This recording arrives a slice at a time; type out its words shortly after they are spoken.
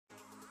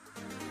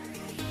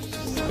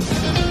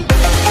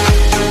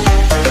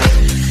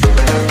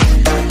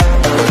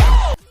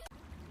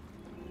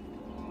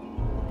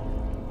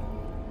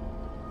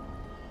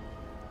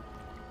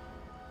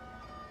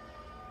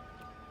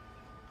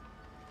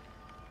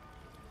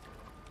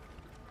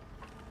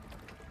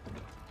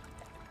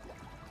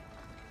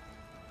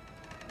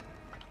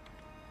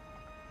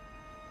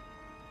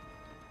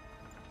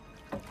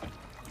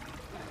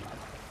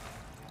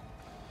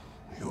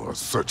are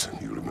certain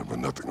you remember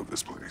nothing of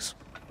this place.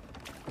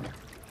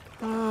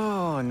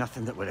 Oh,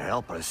 nothing that would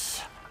help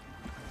us.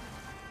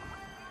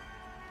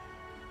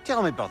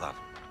 Tell me, brother,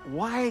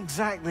 why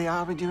exactly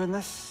are we doing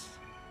this?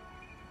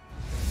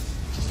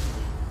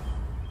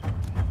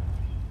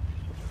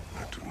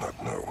 I do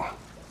not know.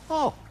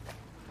 Oh,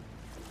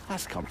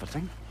 that's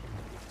comforting.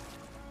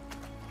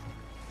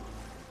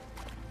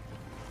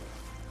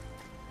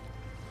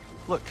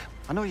 Look,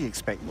 I know you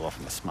expect more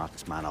from the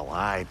smartest man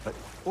alive, but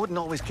Odin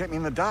always kept me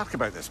in the dark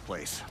about this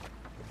place.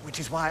 Which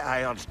is why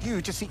I urged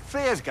you to seek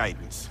Freya's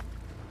guidance.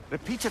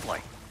 Repeatedly.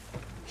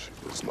 She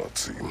does not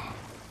seem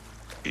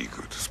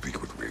eager to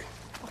speak with me.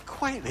 Well,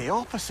 quite the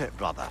opposite,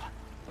 brother.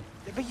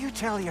 But you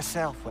tell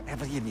yourself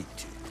whatever you need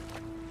to.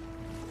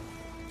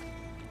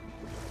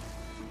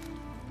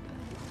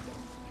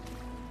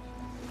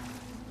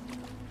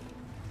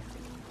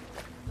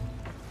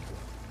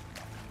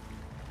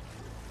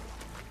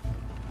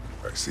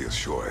 I see a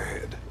shore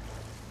ahead.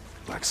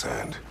 Black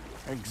sand.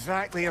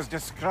 Exactly as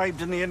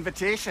described in the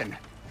invitation.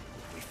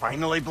 We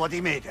finally bloody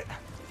made it.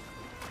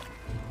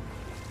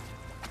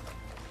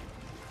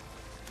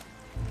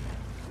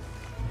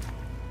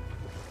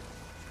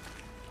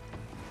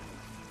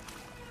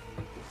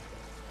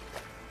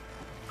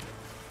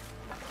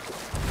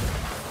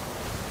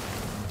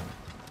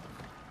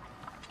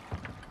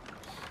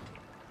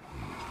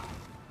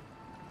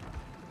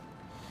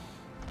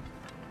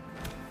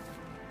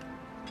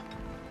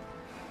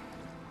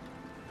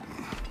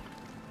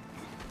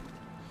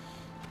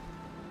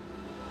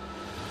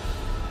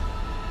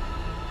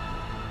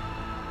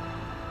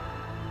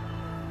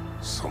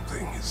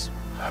 Something is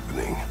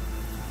happening.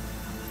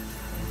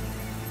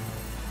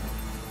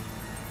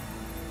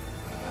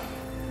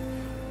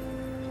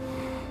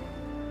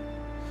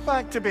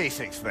 Back to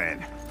basics,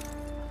 then.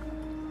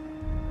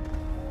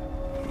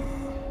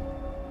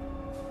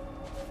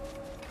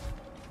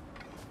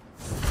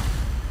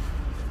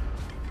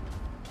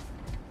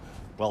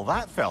 Well,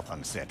 that felt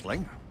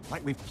unsettling.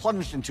 Like we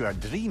plunged into a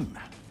dream.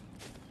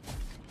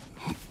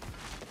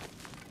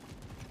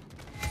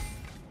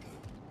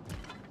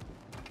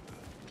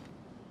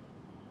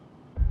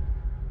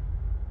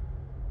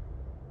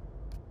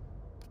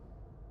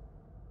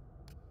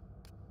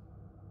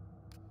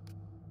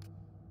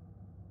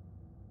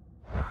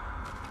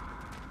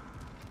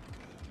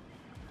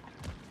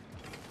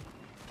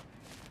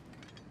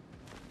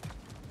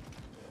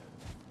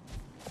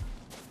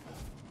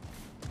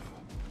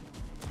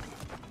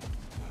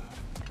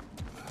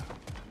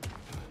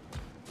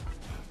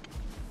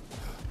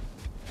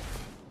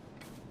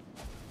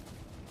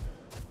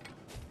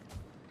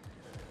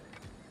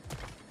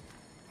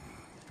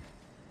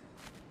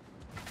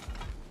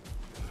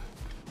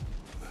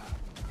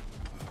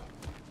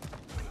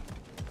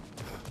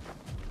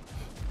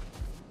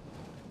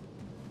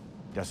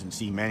 Doesn't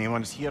seem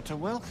anyone's here to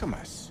welcome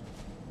us.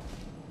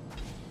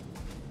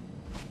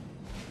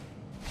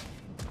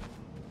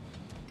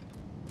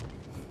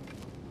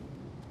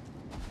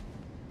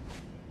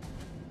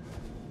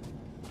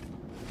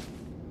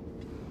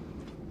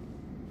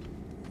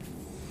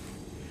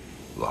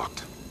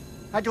 Locked.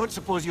 I don't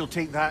suppose you'll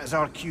take that as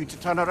our cue to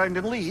turn around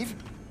and leave?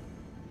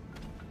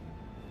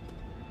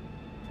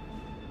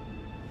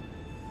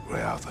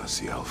 Reatha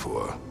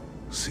Sialfor,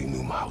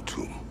 Sinum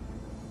Hautum.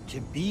 To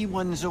be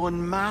one's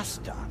own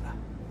master.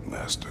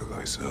 Master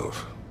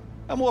thyself.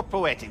 A more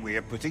poetic way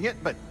of putting it,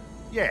 but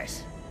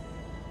yes.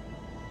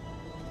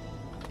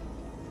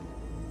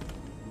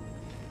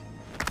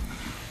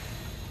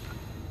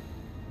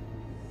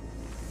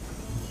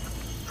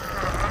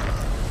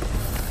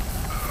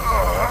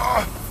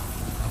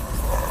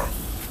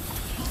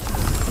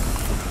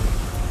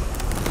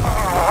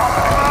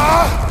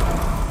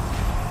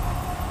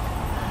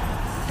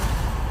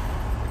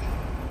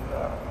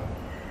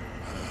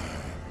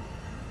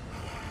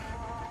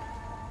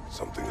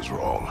 Something is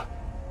wrong.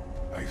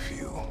 I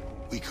feel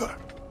weaker.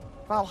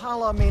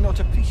 Valhalla may not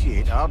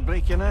appreciate our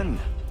breaking in.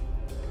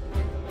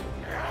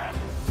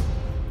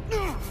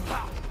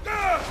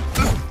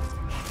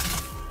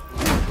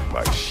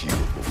 My shield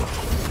will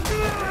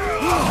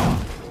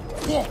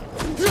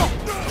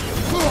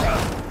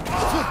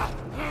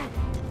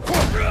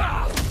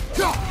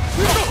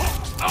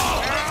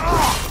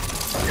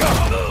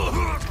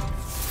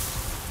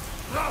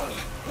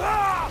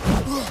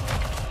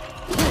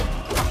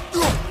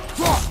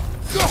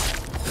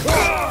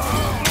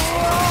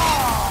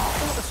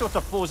Not the sort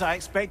of foes I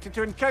expected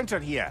to encounter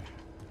here.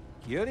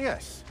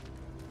 Curious.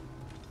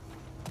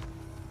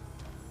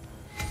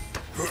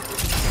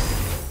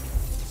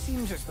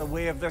 Seems it's the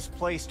way of this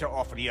place to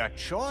offer you a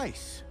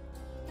choice.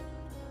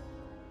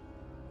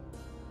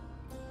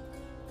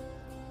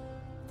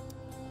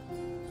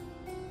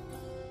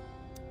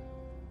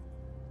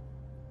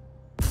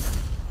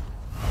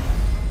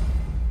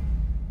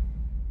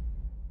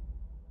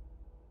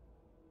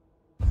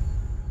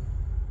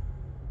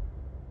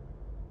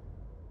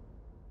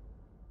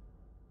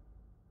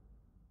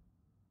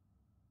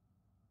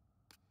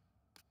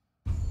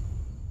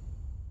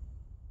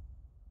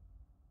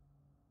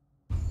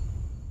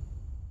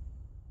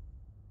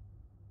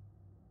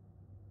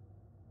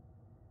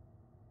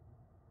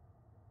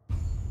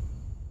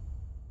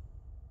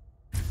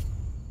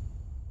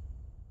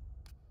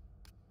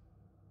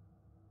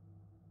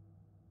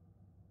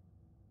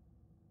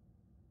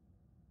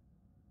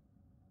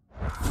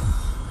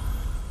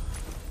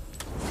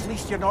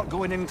 least you're not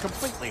going in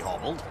completely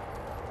hobbled.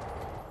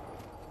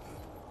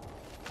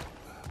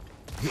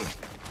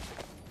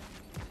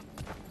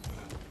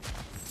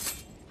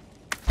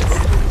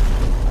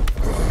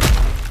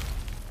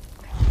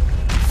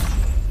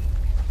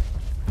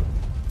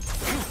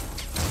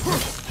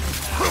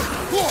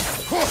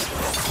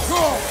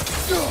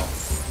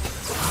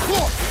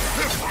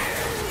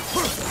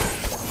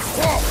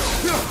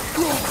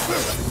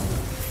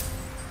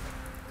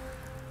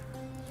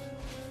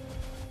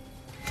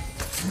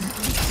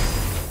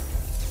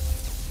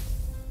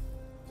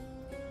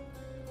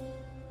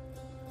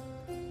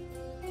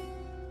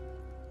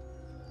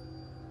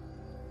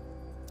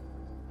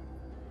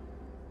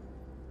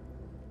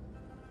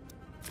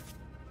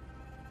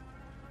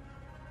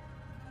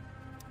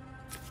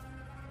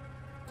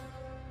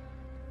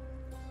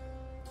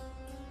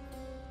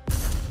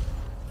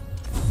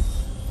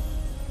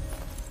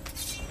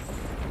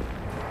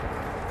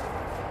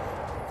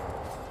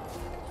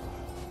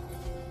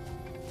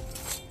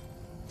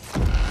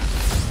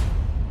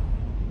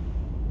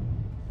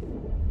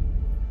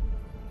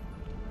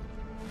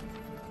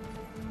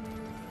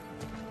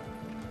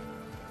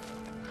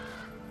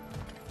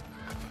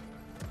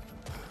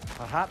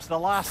 Perhaps the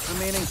last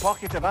remaining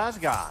pocket of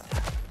Asgard.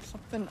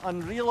 Something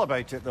unreal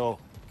about it, though.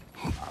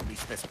 At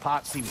least this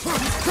part seems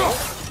peaceful.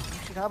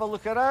 You should have a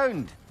look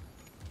around.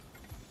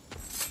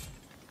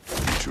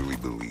 You truly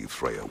believe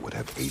Freya would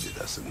have aided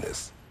us in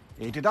this?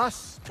 Aided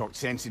us, talked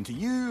sense into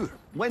you.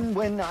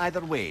 Win-win either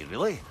way,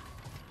 really.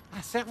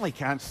 I certainly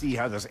can't see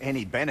how there's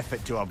any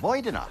benefit to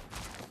avoiding her.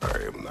 I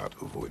am not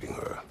avoiding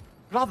her.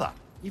 Brother,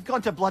 you've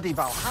gone to bloody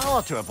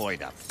Valhalla to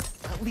avoid her.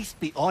 At least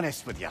be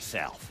honest with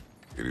yourself.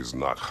 It is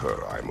not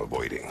her I'm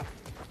avoiding.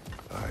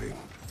 I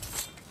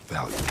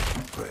value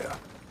Freya.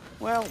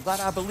 Well,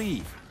 that I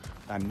believe.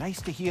 And nice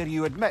to hear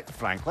you admit,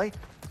 frankly.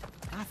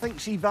 I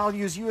think she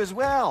values you as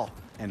well,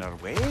 in her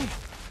way.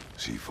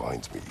 She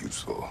finds me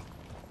useful.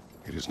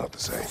 It is not the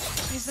same.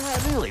 Is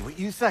that really what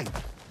you think?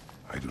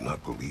 I do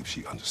not believe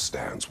she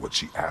understands what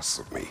she asks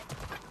of me.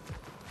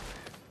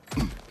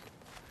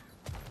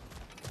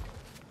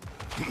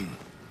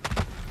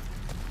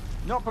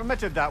 Not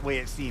permitted that way,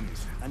 it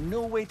seems, and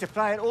no way to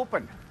pry it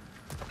open.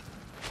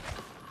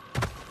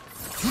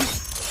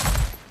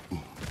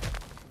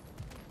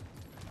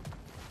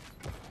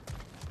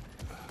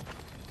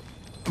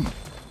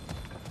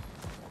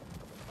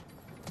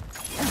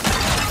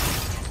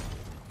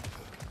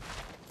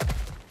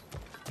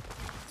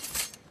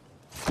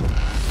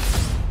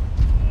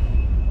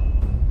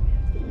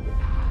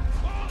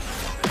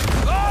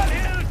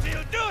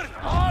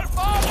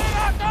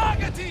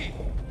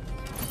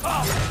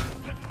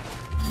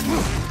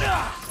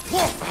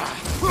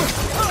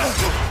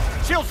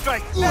 Shield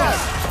strike!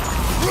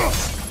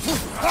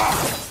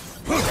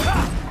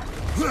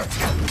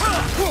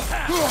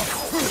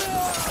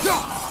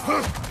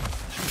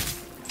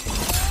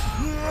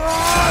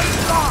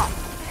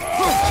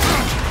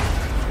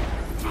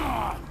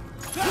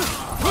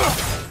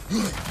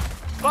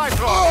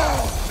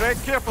 Bifrost! Tread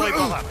carefully,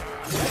 brother.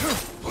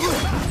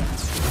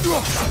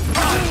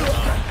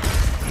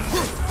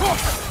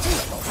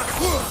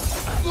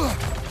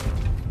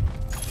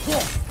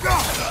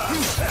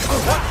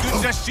 What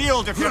good's a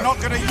shield if you're not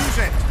gonna use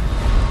it?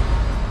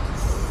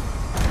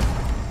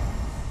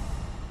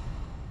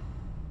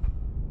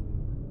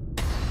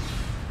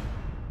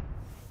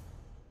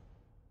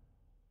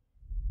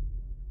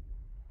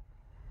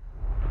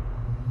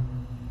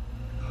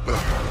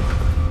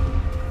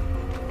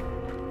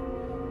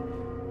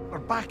 We're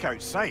back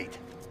outside.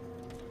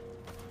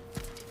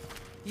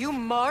 You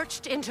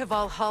marched into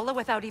Valhalla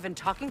without even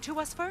talking to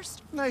us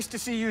first? Nice to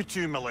see you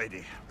too,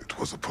 milady. It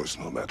was a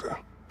personal matter,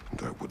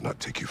 and I would not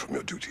take you from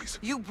your duties.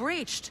 You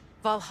breached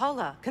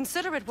Valhalla.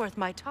 Consider it worth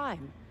my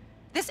time.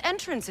 This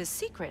entrance is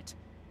secret.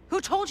 Who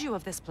told you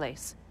of this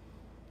place?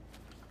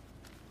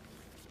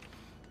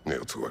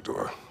 Nailed to our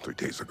door 3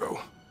 days ago.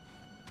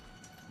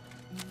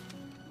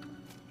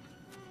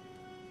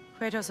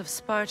 Kratos of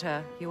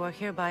Sparta, you are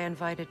hereby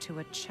invited to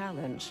a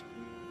challenge.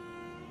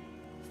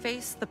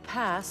 Face the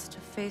past,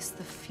 face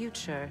the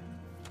future.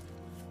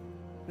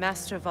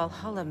 Master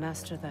Valhalla,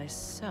 master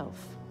thyself.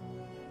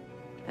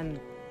 And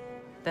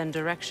then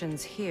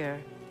directions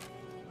here,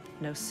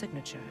 no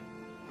signature.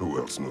 Who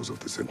else knows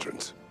of this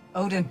entrance?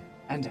 Odin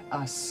and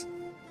us.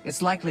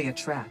 It's likely a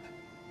trap.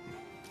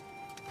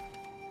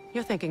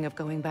 You're thinking of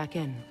going back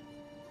in.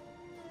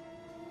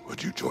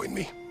 Would you join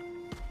me?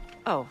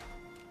 Oh,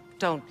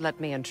 don't let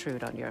me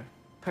intrude on your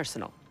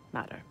personal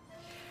matter.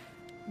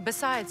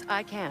 Besides,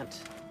 I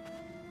can't.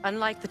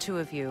 Unlike the two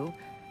of you,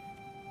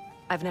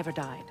 I've never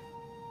died.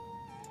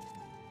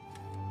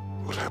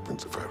 What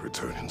happens if I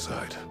return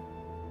inside?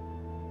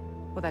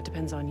 Well, that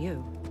depends on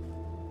you.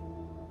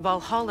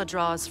 Valhalla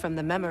draws from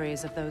the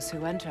memories of those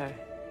who enter.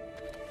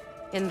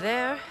 In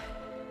there,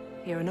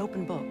 you're an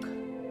open book.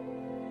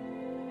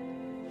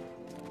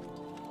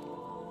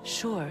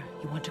 Sure,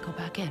 you want to go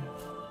back in?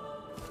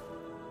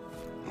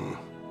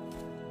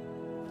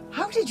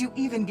 How did you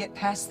even get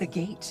past the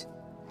gate?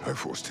 I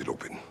forced it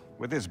open.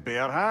 With his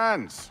bare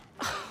hands.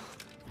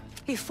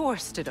 He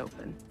forced it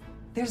open.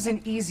 There's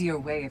an easier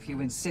way if you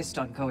insist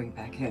on going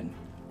back in.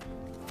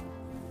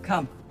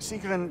 Come.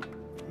 Sigrun,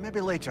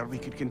 maybe later we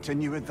could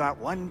continue with that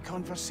one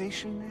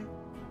conversation.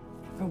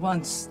 For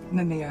once,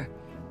 Mimir,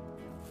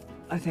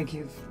 I think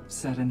you've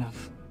said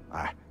enough.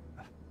 Ah,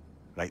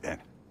 right then.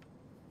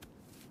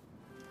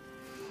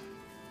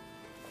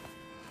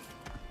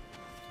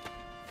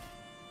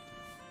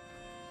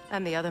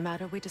 And the other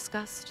matter we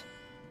discussed?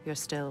 You're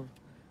still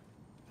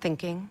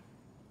thinking,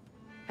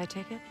 I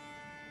take it?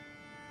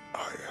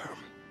 I am.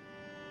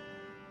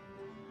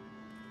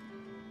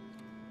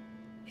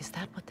 Is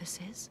that what this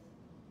is?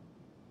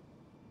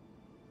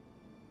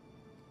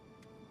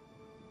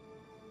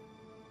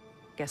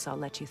 Guess I'll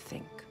let you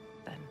think,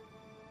 then.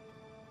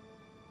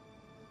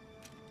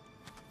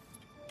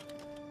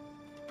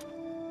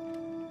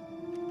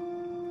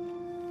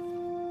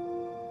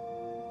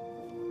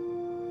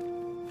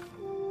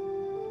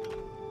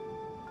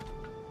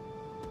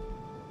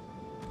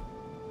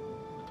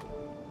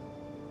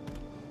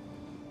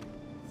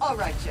 All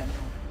right, General.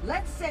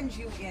 Let's send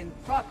you in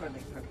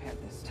properly prepared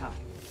this time.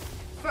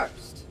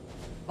 First,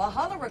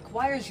 Valhalla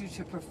requires you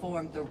to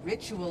perform the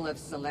Ritual of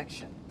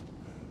Selection.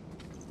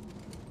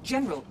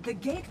 General, the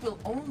gate will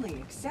only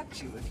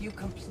accept you if you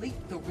complete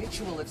the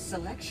Ritual of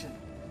Selection.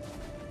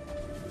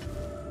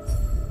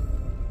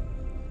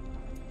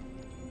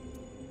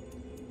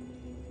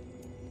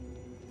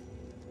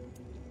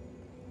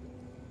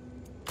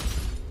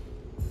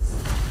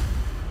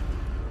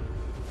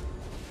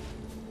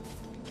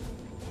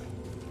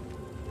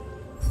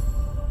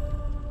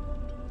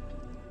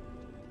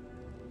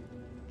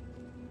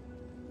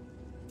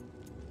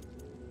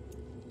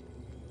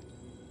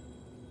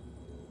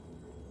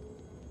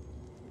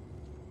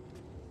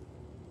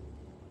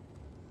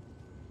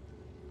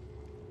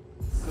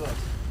 Good.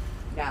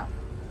 Now,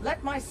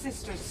 let my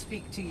sister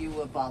speak to you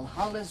of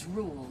Valhalla's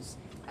rules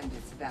and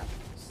its values.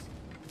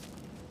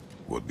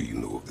 What do you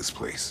know of this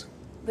place?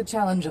 The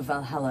challenge of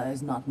Valhalla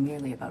is not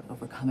merely about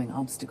overcoming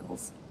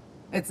obstacles.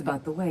 It's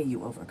about the way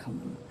you overcome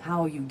them,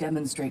 how you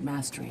demonstrate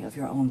mastery of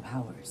your own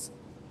powers.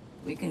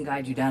 We can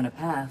guide you down a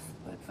path,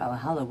 but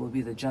Valhalla will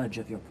be the judge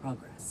of your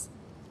progress.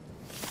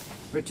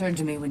 Return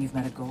to me when you've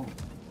met a goal,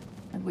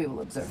 and we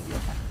will observe the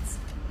effects.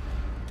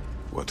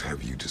 What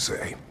have you to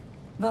say?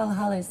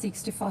 Valhalla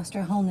seeks to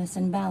foster wholeness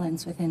and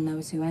balance within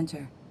those who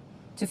enter.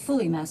 To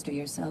fully master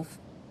yourself,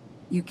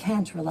 you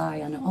can't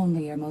rely on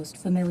only your most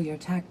familiar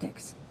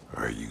tactics.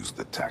 I use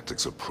the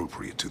tactics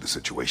appropriate to the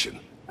situation.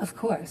 Of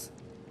course,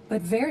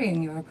 but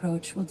varying your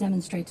approach will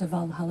demonstrate to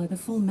Valhalla the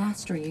full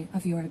mastery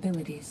of your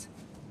abilities,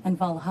 and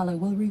Valhalla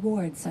will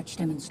reward such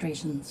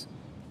demonstrations.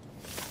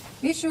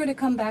 Be sure to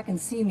come back and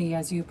see me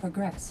as you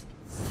progress.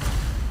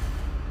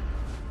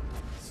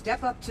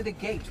 Step up to the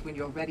gate when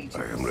you're ready to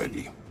I am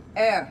ready.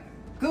 Air,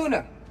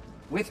 Gunnar,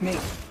 with me.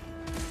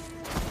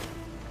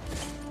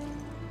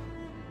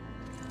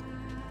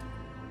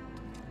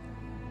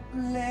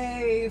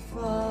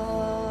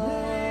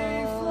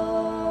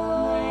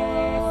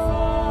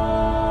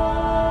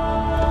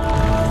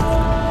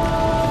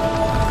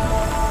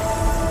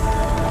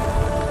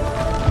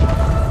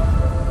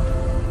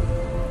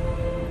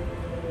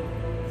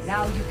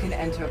 Now you can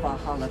enter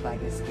Valhalla by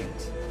this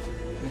gate,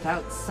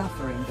 without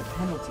suffering the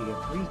penalty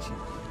of breaching.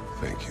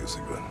 Thank you,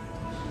 Sigrun.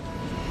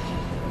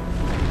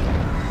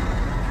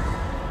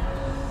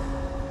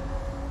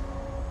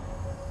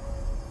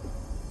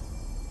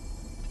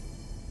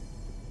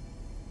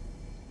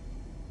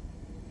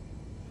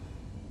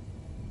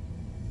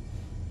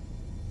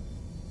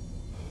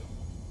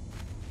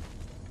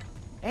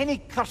 Any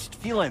cursed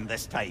feeling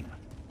this time?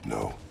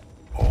 No,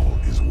 all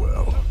is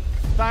well.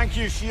 Thank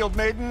you, shield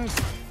maidens.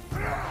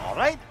 All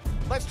right,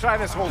 let's try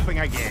this whole thing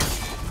again.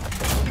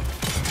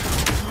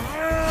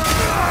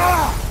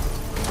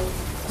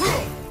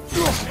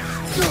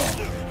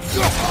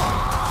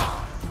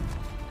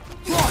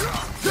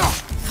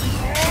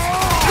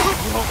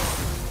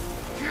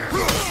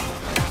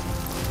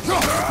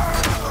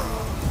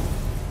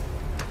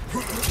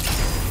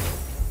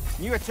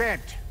 New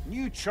attempt,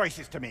 new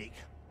choices to make.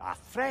 A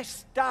fresh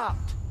start.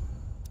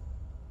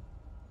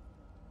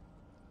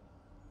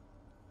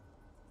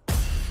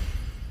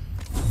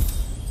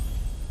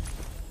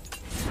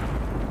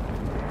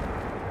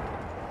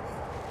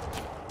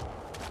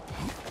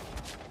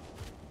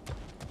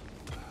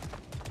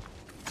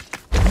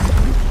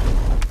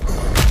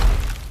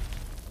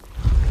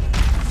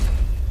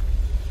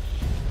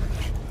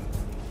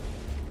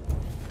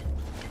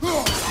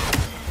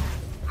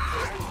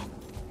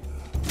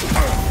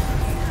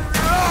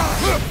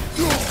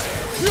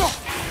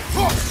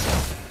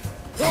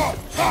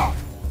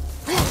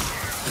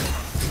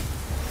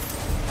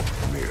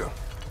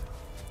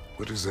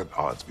 What is at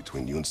odds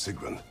between you and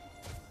Sigrun?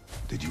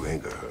 Did you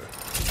anger her?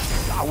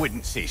 I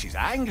wouldn't say she's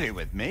angry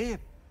with me.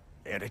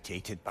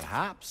 Irritated,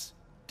 perhaps.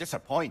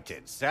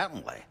 Disappointed,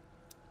 certainly.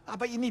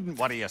 But you needn't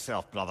worry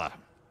yourself, brother.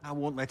 I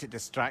won't let it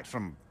distract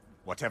from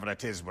whatever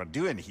it is we're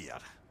doing here.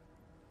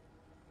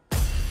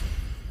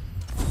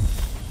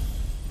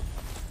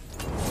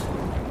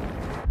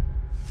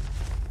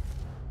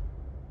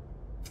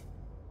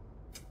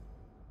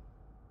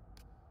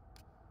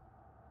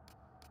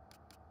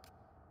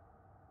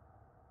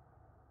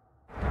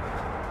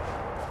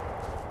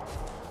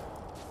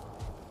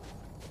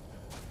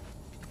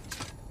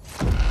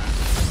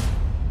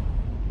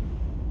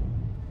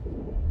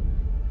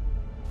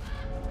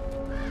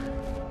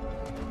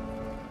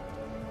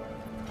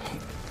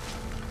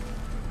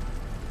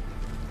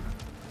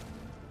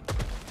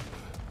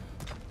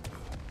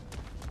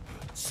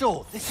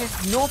 So, this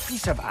is no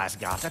piece of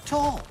Asgard at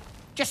all.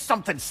 Just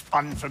something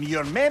spun from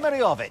your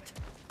memory of it.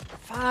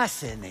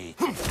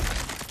 Fascinating.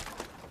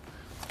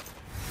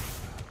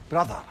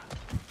 Brother,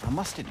 I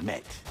must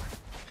admit,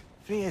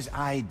 Freya's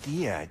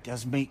idea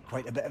does make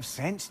quite a bit of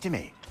sense to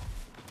me.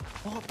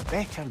 What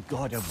better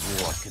god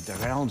of war could the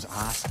realms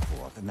ask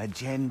for than the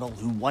general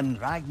who won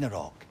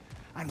Ragnarok,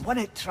 and won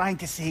it trying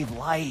to save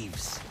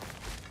lives?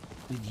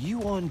 With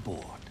you on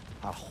board,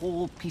 our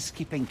whole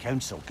peacekeeping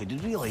council could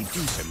really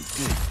do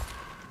some good.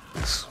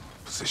 This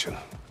position,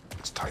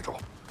 this title,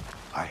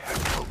 I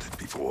have held it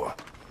before.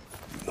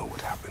 You know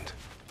what happened.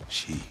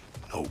 She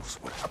knows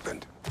what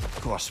happened. Of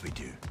course we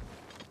do.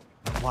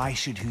 But why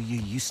should who you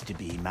used to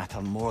be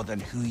matter more than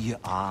who you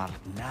are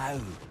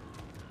now?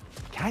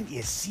 Can't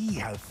you see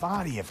how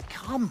far you've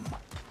come?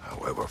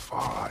 However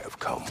far I have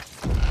come,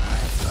 I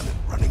have done it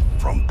running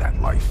from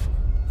that life,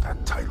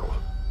 that title.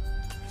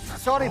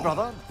 Sorry,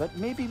 brother, but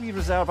maybe we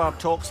reserve our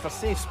talks for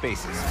safe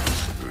spaces.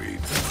 Agreed.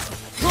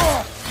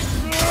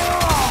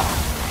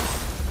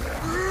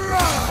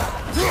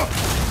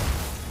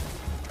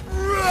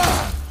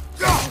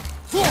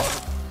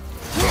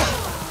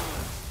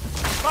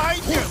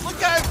 Behind you!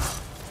 Look out!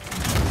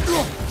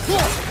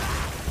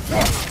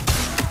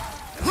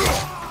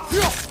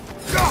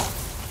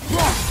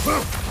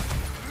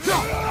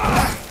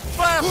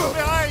 Fire from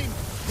behind!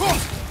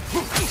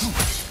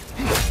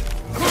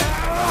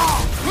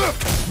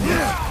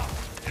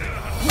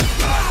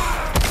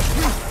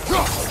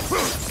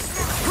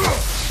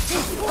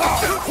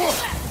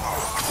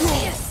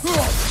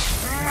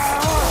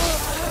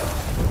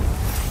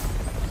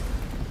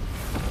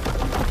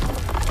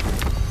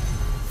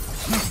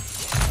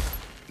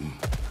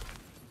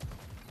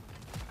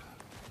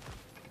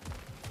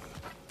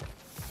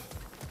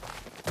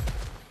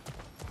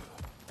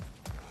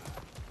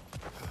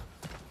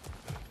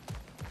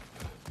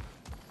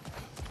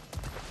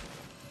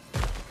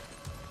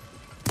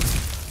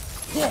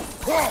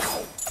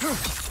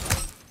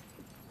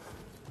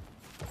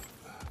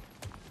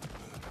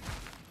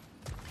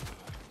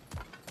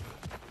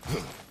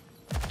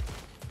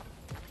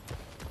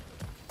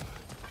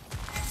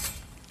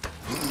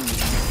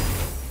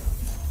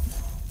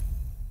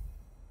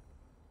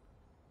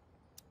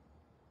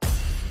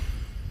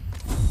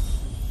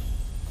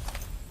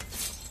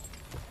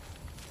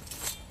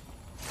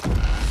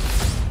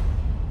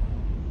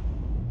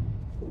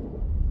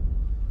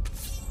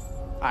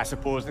 I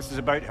suppose this is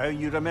about how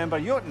you remember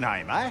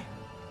Jotunheim, eh?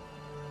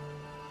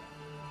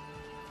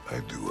 I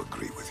do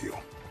agree with you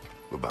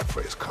about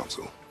Freya's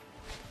council.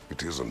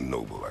 It is a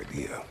noble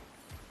idea.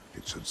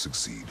 It should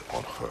succeed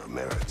on her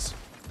merits.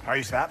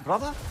 How's that,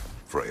 brother?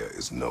 Freya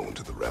is known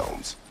to the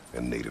realms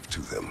and native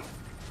to them,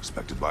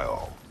 respected by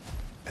all,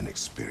 an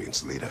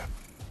experienced leader.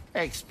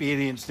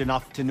 Experienced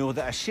enough to know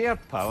that a shared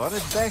power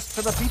is best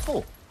for the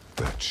people.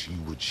 That she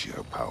would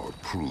share power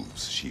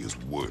proves she is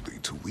worthy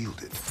to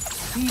wield it.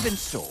 Even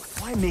so,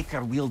 why make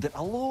her wield it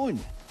alone?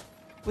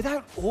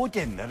 Without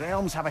Odin, the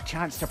realms have a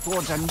chance to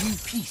forge a new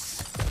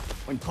peace.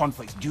 When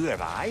conflicts do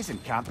arise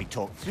and can't be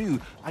talked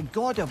through, a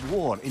god of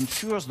war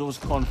ensures those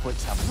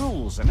conflicts have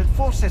rules and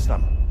enforces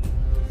them.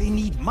 They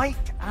need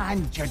might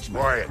and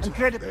judgment. Quiet! And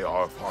credit. They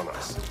are upon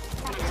us.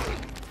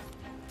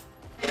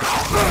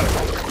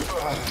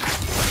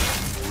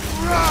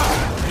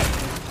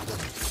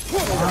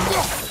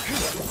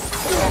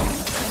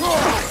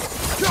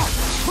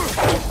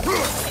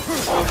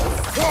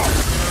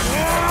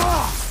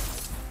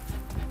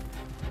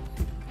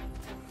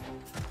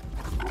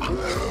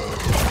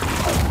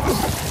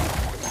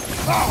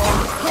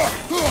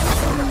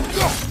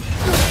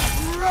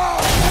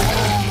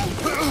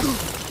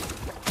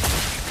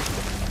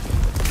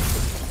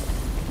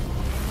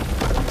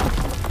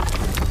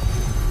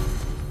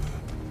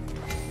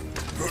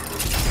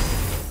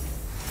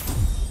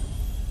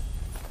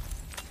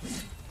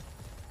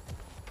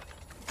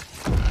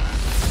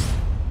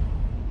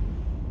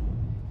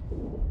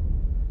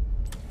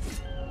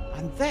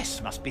 And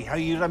this must be how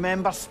you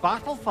remember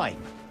Svartalfheim.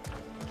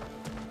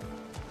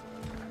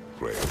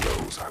 Freya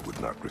knows I would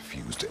not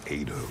refuse to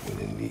aid her when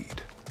in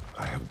need.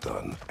 I have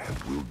done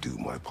and will do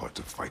my part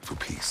to fight for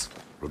peace,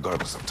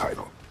 regardless of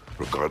title,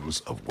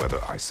 regardless of whether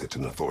I sit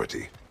in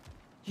authority.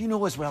 You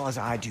know as well as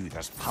I do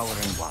there's power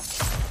in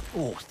words.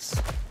 Oaths.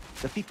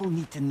 The people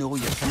need to know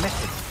you're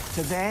committed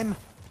to them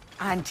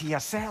and to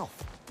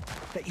yourself.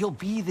 That you'll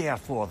be there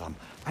for them,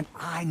 and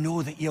I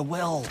know that you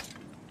will.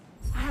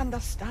 I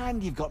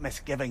understand you've got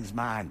misgivings,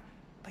 man,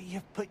 but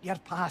you've put your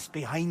past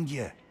behind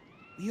you.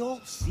 We all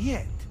see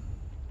it.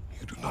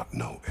 You do not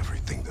know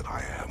everything that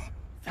I am.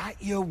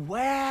 That you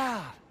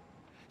were.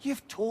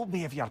 You've told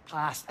me of your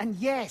past, and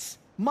yes,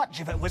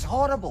 much of it was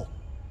horrible.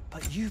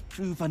 But you've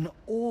proven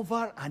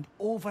over and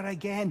over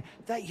again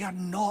that you're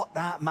not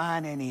that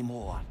man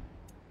anymore.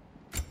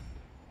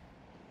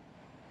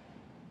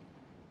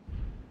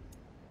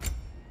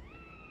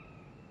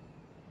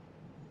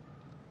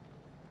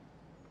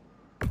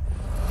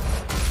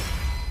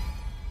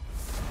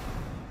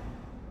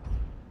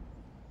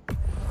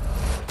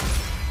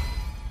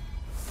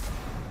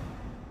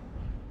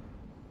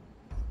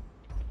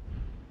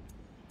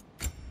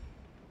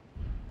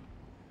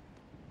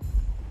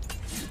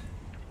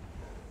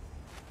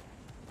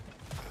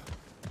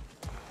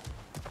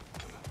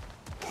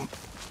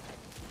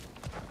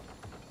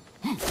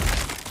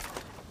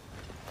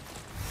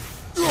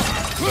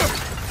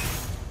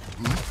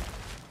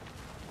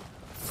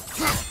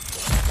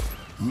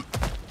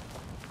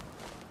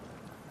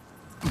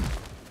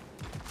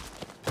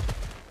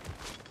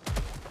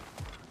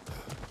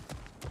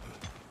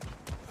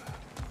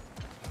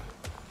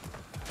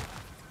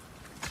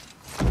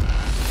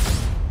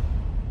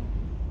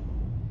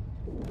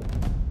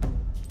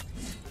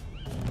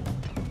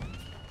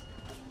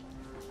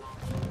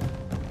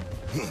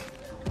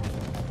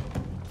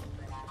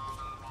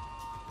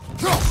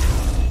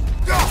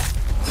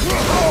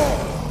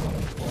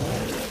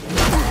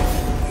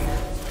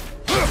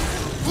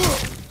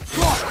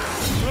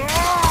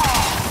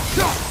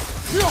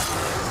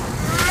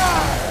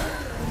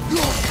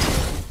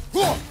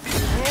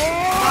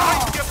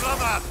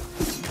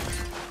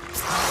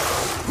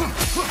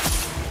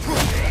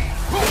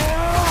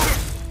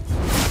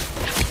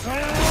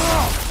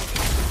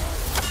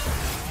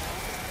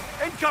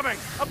 Incoming!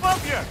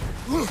 Above you!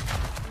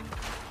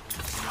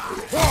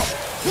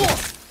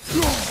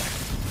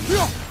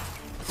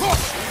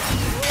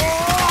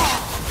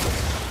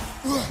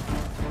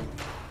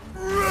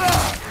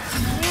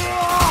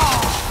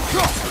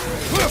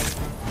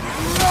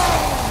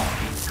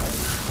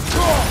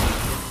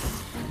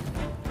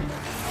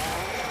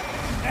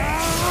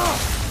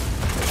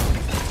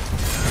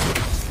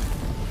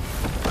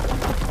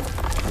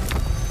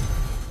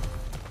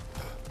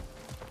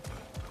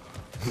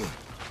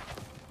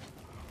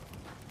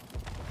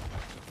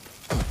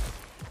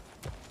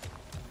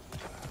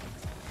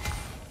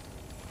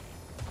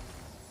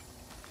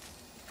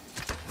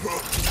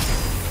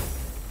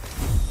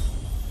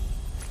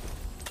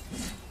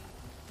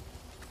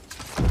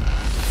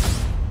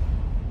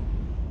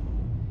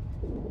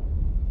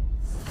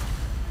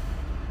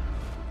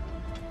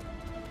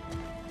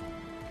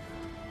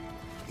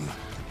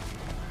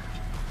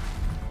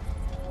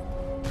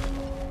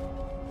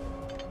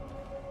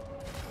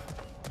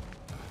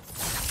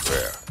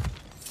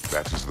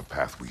 That is the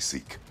path we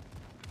seek.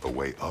 A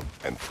way up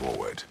and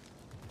forward.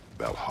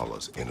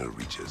 Valhalla's inner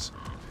reaches.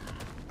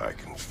 I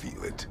can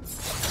feel it.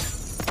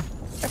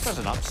 If there's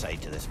an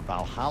upside to this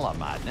Valhalla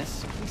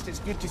madness, at least it's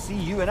good to see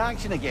you in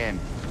action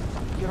again.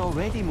 You're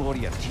already more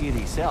your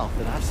cheery self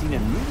than I've seen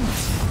in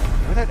movies.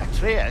 Without a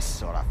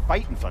trace or a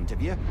fight in front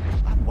of you,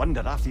 I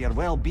wonder after your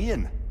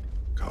well-being.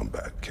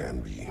 Combat can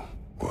be...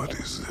 What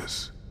is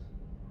this?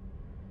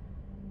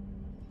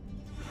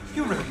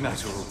 You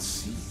recognize your old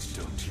seat,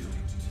 don't you?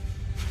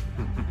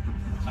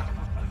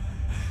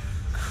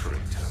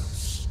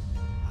 Kratos.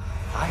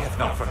 I have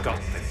not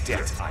forgotten the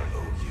debt I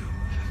owe you.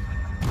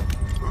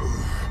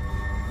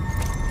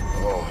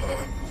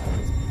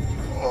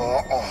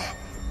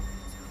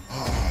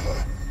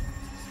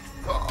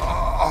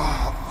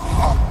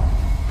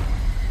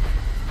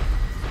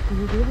 Do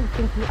you really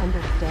think he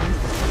understands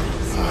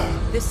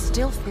this? This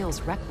still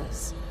feels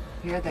reckless.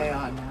 Here they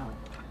are now.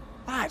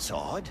 That's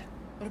odd.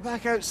 We're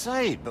back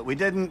outside, but we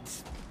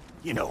didn't...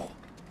 you know.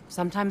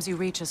 Sometimes you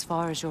reach as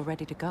far as you're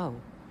ready to go.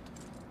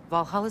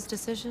 Valhalla's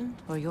decision,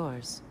 or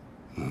yours?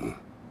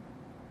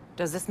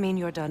 Does this mean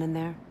you're done in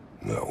there?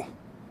 No.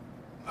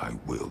 I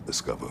will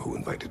discover who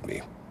invited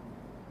me.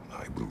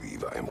 I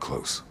believe I am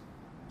close.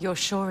 You're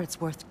sure it's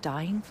worth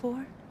dying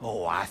for?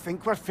 Oh, I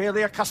think we're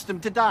fairly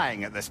accustomed to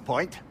dying at this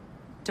point.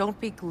 Don't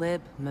be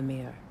glib,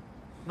 Mimir.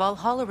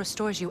 Valhalla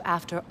restores you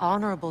after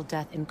honorable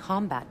death in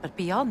combat, but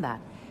beyond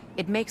that,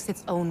 it makes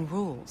its own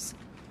rules.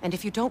 And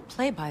if you don't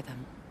play by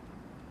them...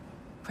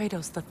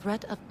 Kratos, the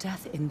threat of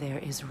death in there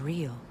is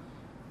real.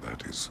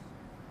 That is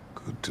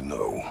good to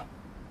know.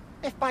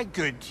 If by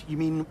good, you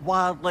mean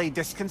wildly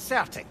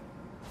disconcerting.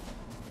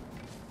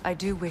 I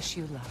do wish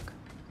you luck.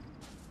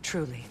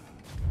 Truly.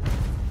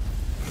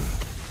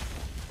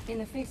 In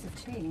the face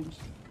of change,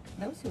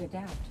 those who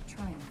adapt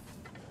triumph,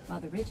 while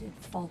the rigid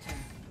falter.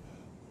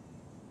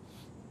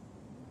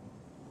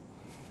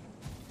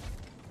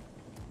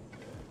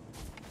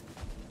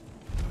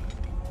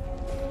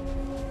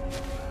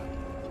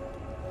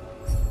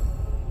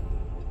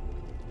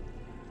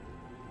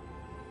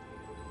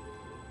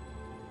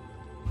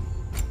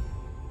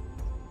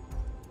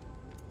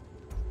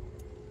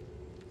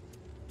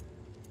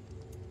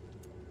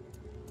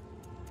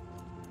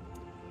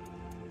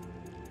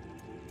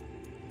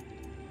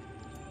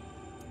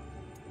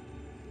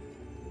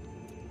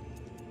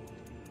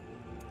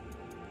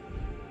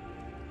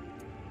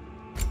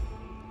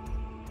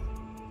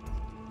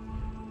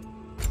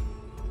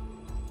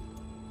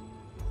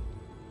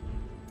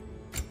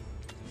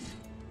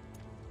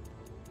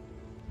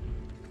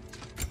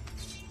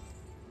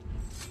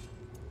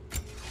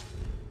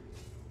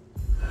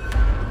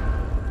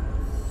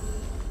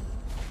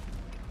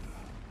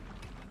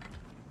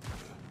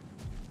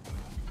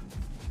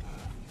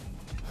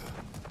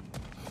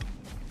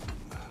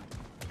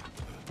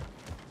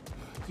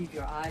 Keep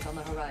your eyes on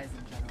the horizon,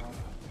 General.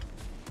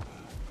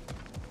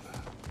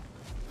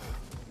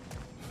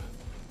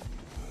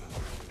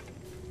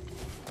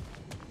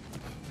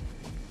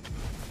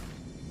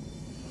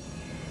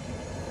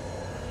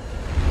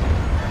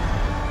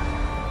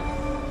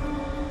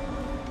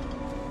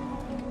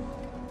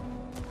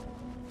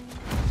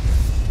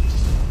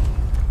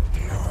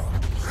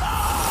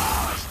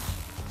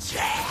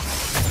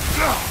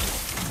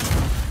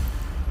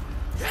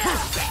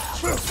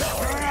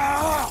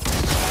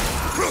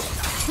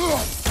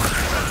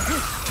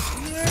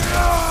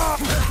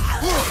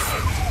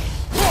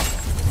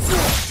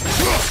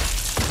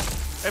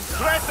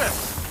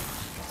 Impressive!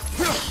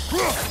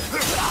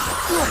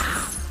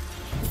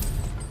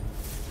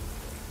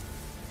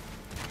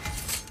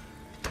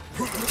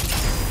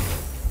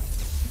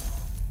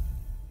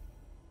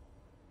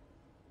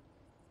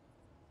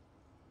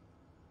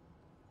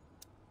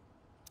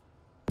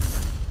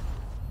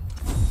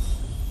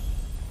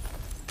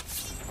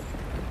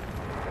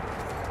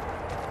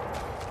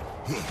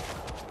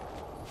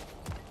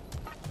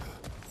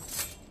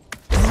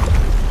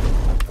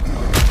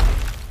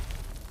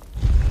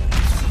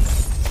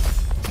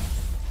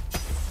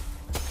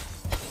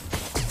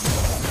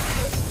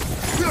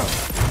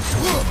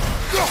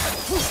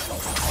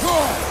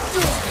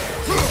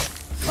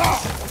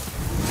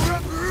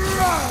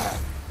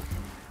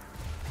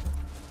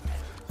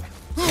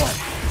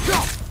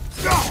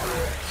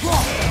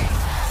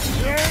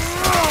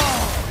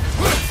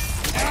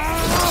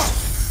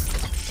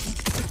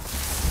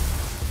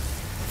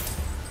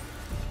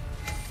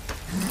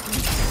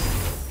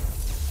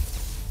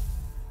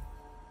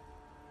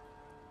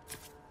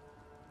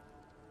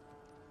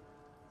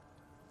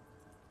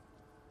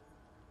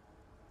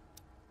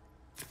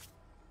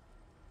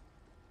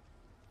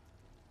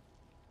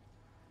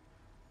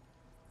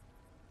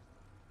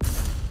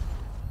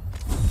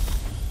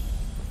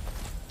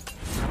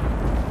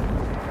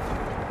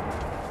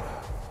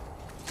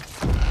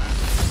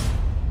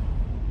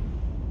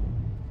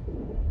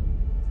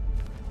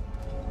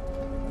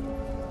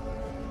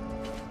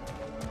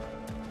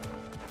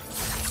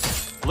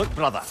 Look,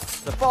 brother,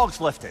 the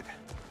fog's lifted.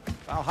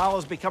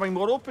 Valhalla's becoming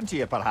more open to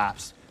you,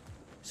 perhaps.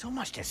 So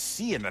much to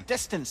see in the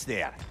distance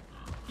there.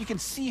 You can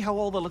see how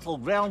all the little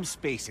realm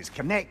spaces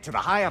connect to the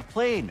higher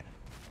plane.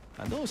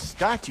 And those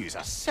statues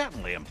are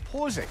certainly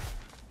imposing.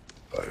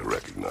 I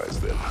recognize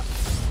them.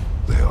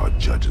 They are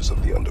judges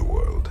of the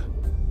underworld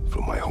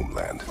from my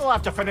homeland. We'll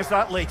have to finish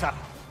that later.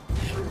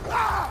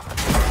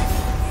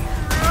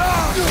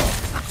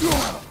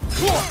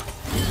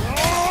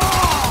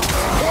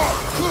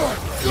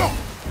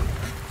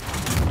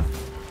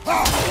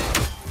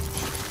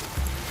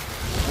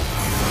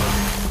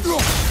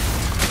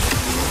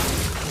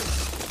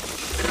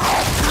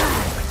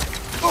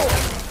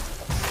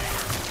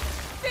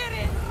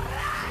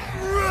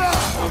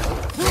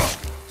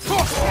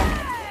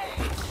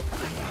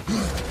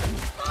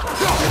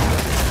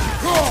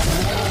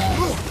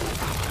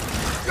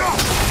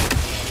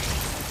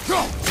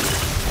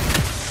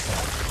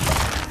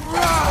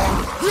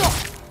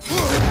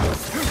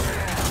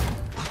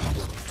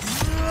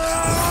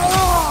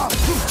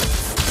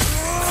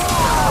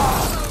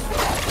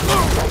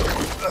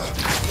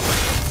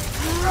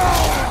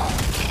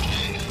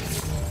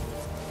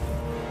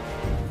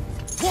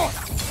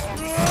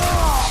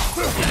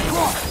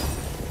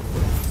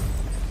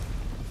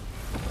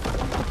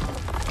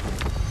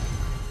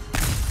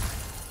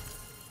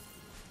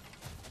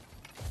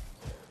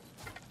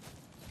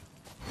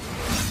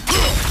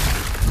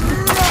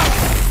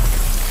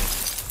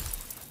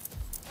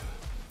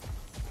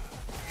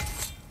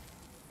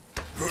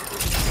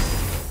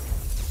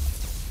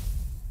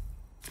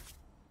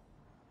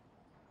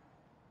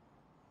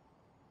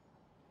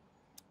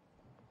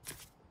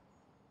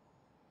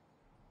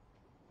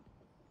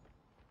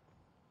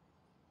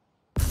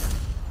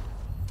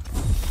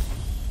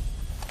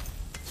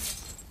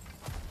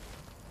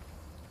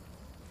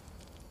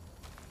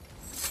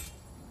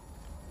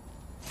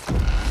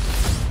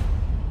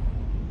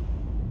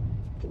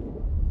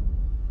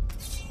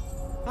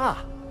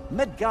 Ah,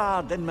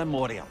 Midgard in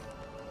memoriam.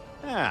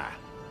 Ah,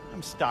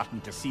 I'm starting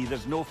to see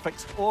there's no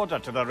fixed order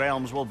to the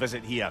realms we'll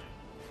visit here.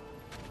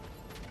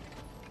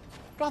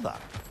 Brother,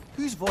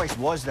 whose voice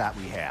was that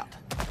we heard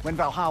when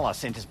Valhalla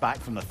sent us back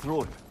from the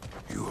throne?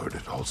 You heard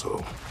it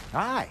also.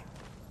 Aye.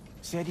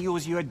 Said he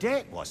owes you a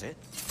debt, was it?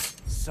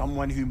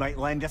 Someone who might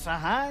lend us a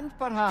hand,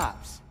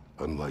 perhaps?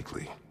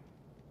 Unlikely.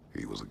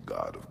 He was a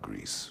god of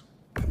Greece,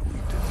 and we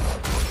did not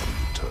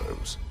agree to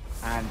terms.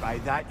 And by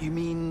that you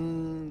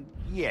mean...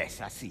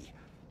 Yes, I see.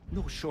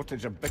 No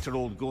shortage of bitter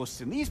old ghosts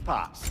in these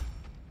parts.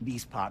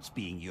 These parts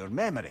being your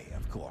memory,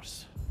 of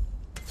course.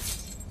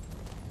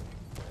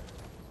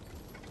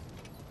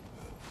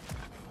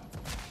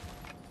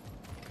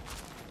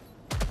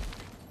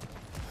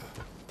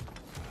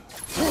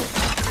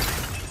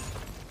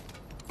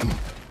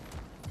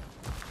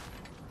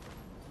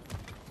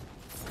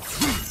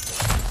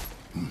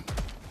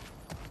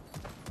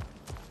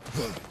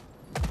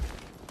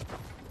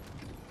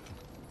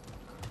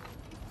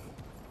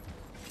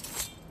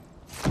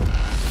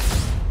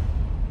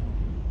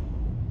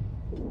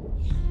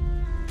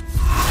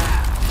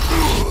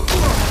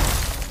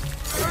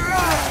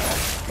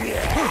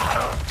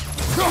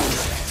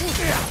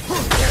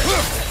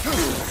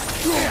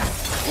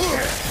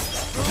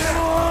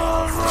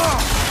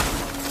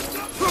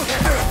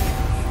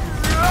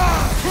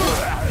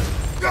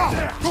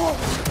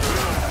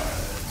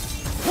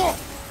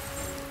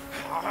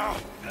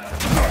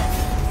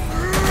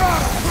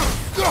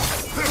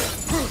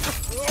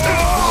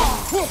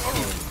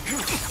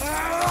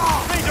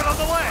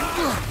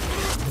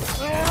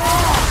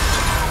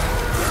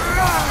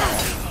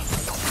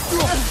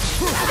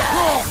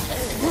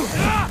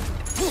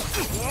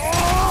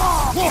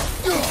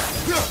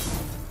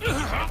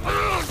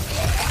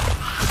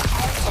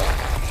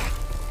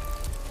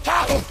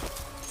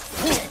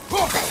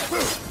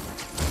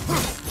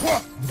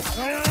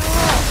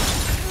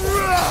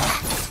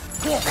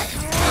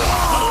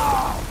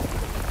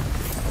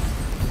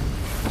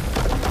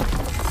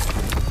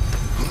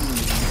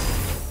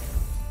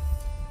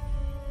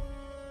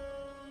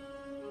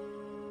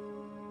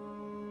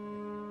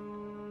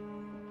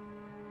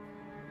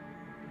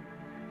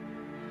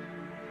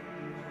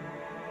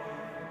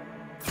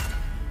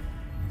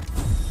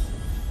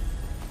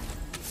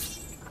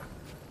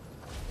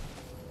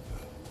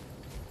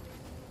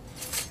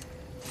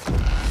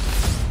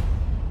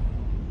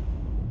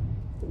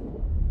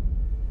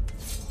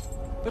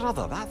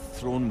 Brother, that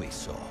throne we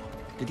saw,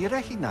 did you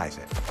recognize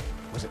it?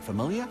 Was it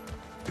familiar?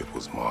 It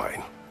was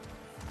mine.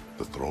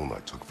 The throne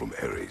I took from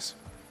Ares.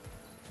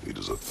 It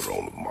is a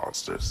throne of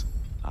monsters.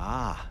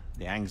 Ah,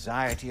 the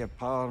anxiety of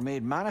power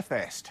made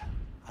manifest.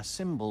 A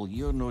symbol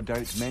you're no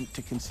doubt meant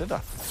to consider.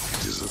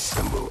 It is a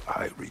symbol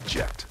I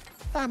reject.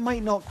 That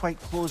might not quite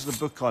close the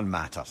book on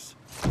matters.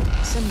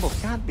 A symbol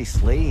can't be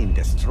slain,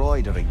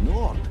 destroyed, or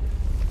ignored.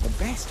 The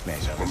best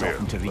measure is Mimir,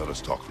 often to let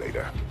us talk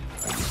later.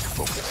 I need to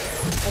focus.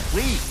 Oh,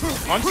 please,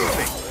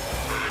 concentrate.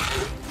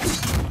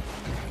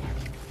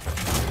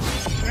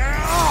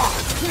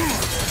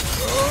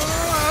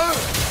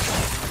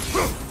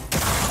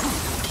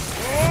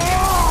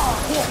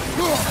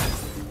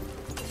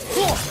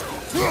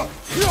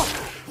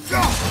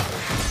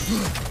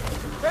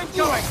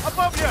 Incoming!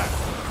 Above you!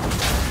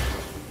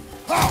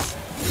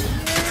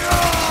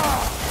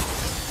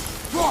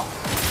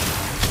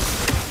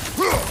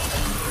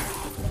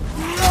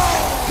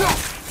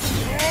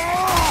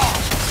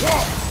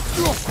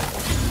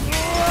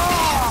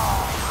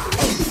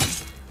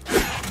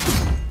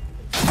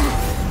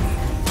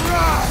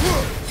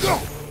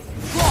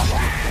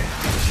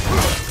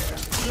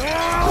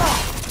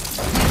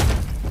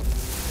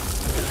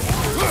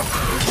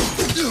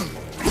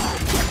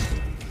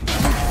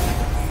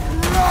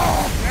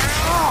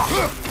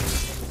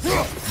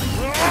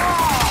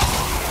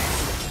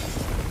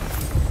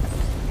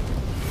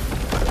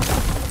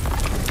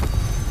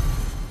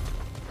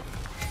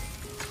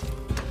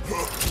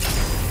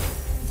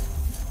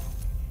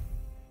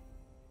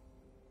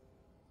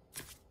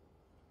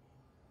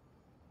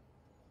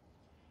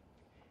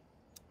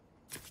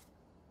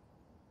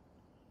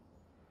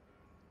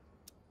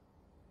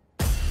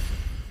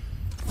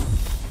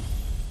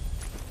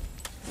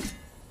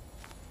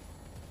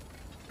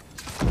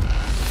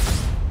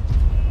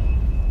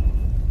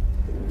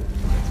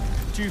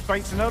 Two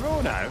fights in a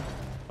row now.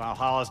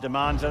 Valhalla's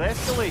demands are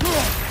escalating.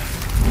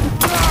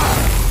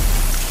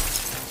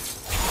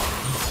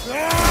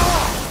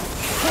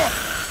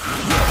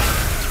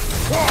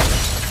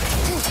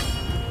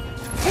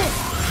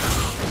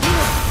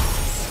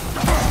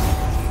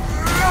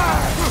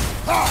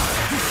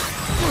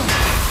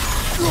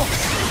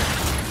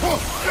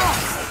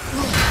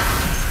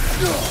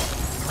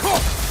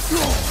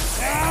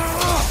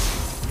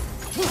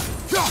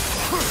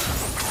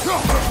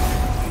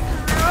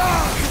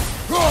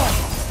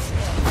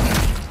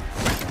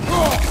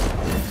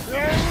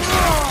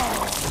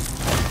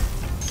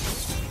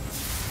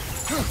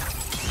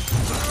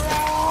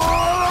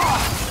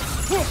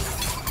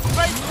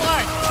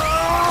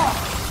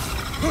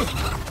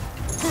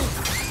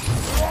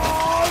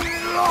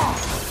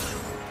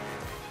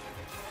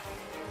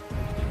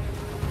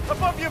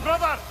 Above you,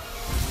 brother!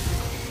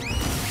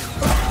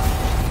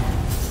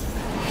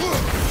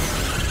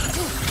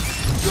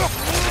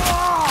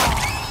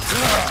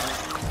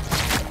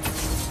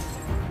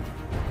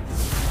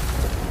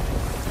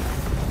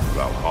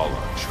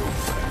 Valhalla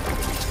chose an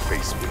enemy to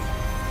face me.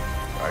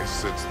 I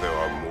sense there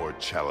are more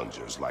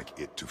challengers like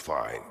it to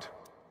find.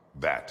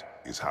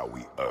 That is how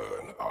we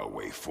earn our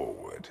way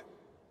forward.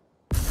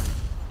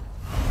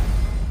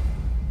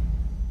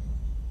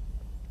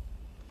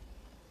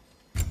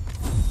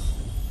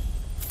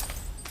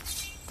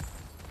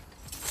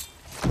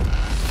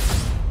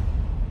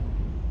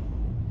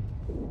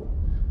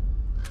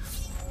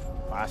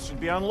 Pass should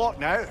be unlocked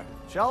now,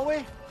 shall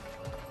we?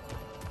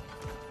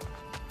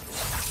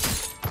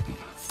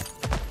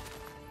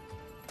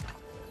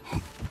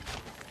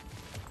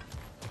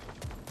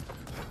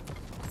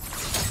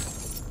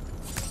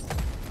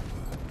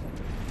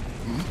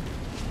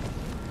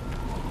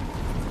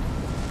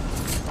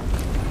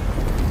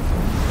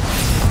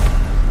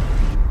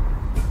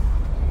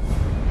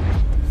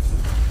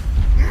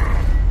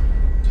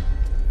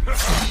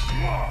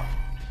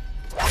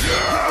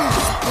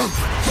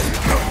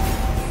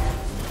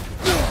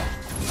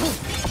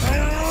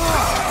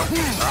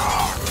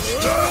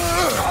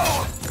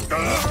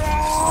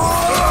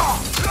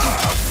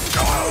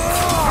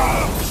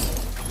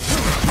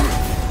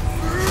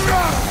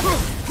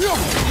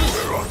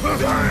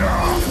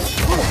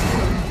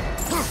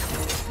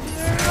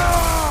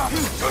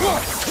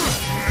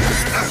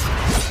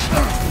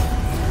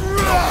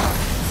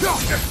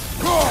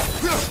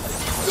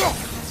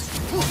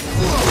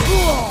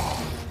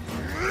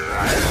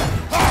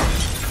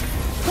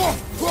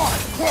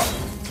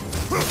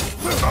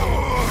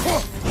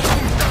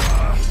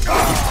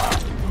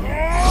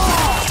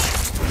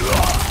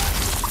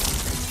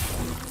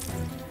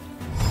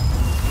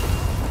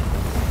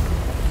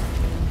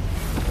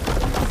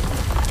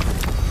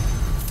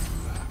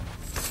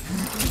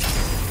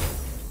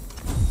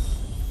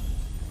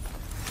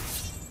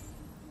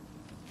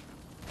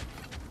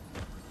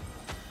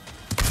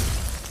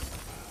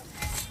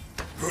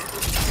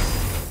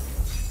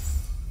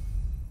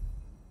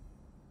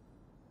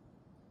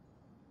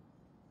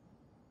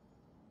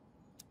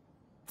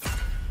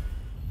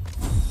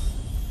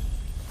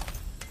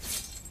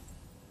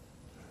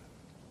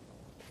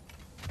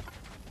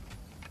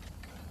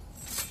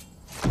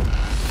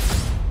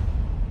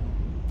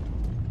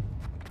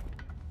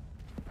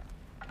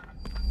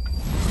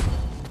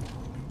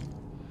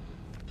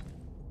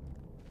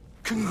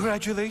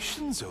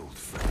 Congratulations, old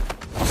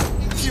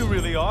friend. You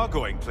really are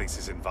going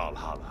places in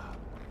Valhalla.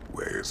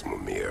 Where's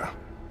Mimir?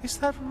 Is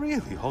that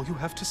really all you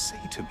have to say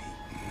to me?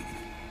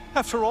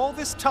 After all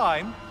this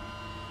time,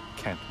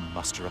 can't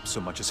muster up so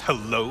much as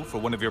hello for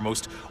one of your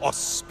most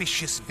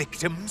auspicious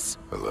victims?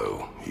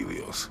 Hello,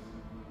 Helios.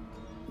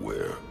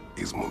 Where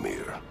is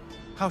Mimir?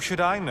 How should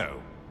I know?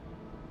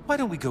 Why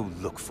don't we go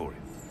look for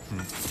him?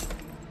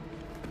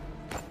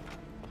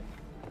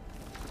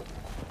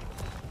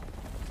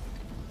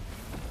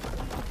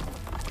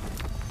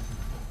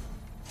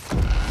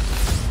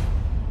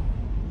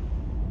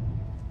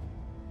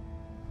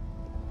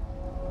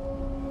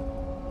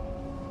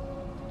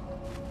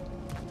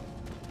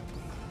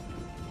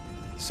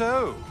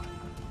 So,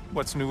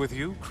 what's new with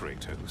you,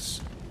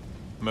 Kratos?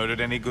 Murdered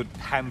any good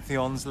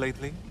pantheons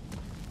lately?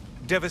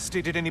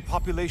 Devastated any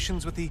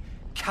populations with the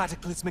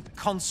cataclysmic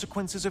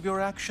consequences of your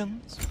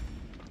actions?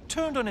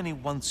 Turned on any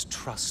once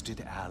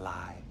trusted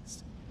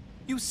allies?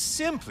 You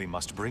simply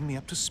must bring me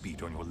up to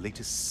speed on your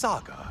latest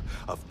saga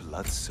of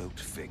blood-soaked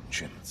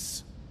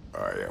vengeance.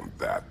 I am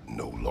that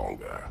no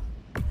longer.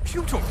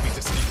 You don't mean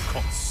to say you've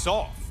gone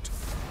soft?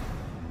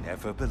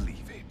 Never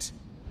believe it.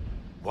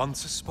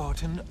 Once a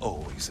Spartan,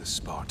 always a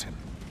Spartan.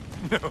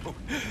 No,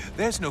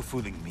 there's no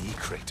fooling me,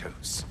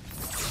 Kratos.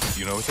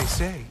 You know what they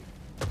say?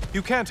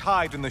 You can't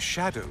hide in the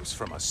shadows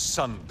from a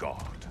sun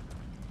god.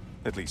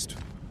 At least,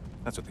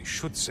 that's what they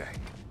should say.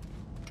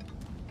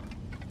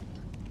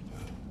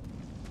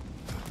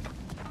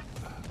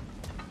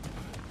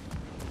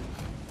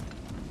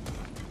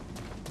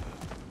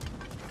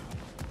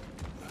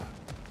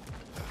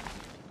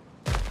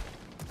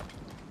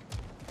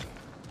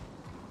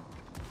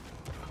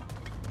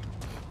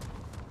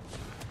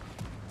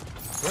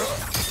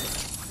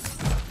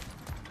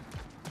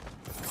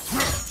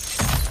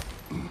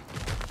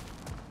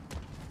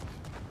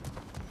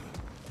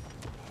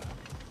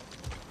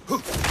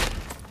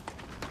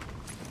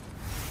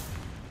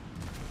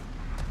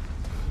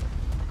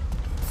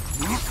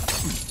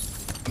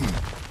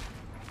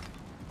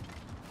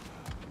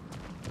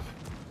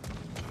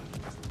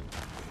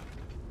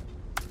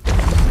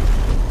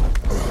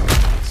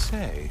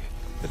 Say,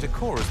 the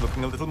decor is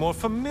looking a little more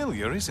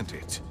familiar, isn't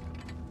it?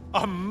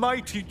 A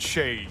mighty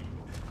chain.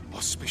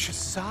 Auspicious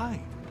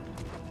sign.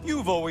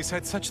 You've always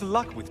had such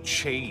luck with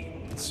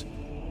chains.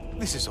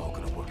 This is all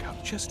gonna work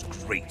out just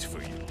great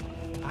for you.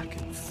 I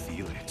can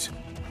feel it.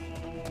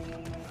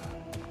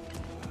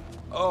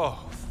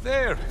 Oh,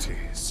 there it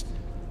is.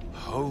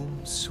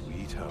 Home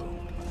sweet home.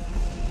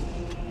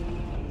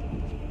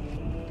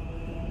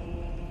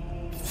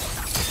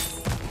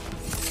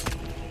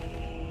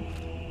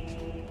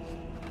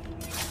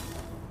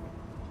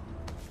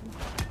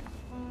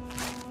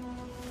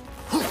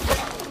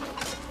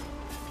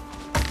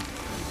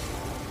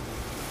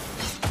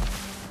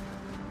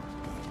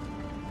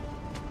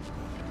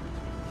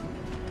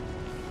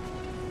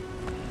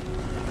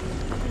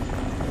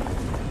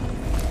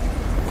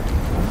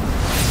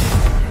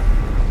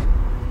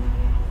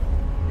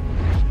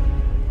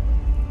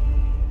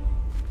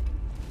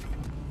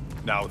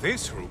 Now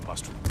this room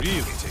must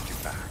really take you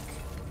back.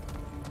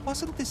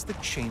 Wasn't this the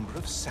Chamber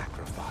of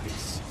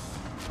Sacrifice?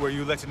 Where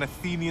you let an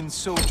Athenian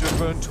soldier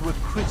burn to a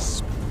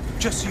crisp,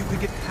 just so you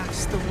could get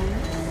past the room?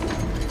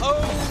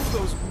 Oh,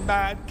 those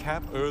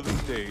madcap early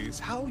days.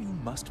 How you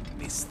must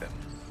miss them.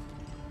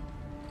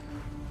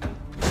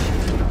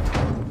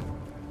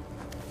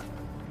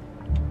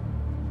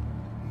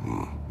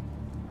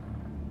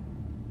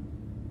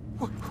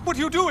 What are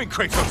you doing,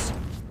 Kratos?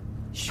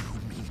 You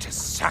mean to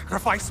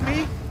sacrifice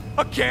me?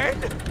 Again?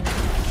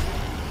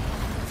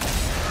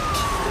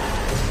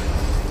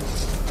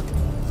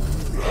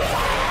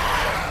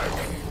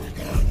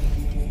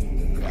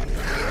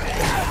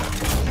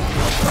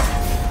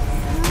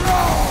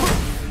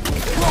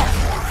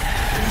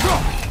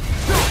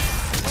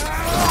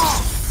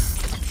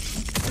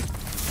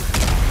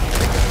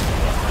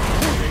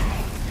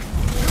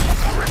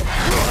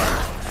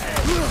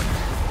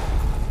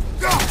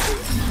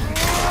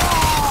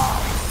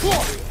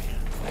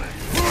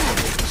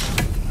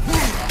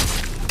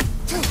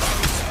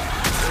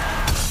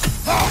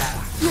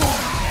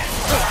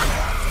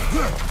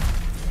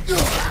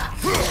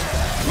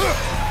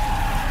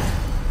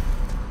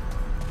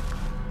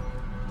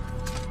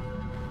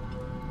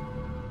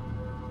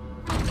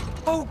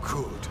 Oh,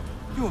 good.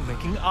 You're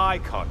making eye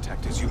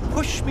contact as you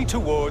push me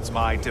towards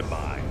my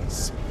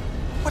demise.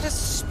 What a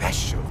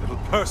special little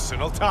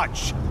personal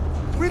touch.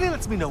 Really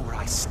lets me know where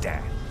I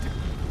stand.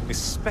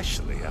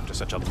 Especially after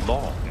such a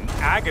long and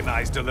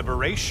agonized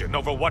deliberation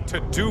over what to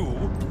do.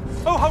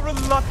 Oh, how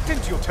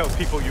reluctant you'll tell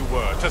people you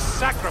were to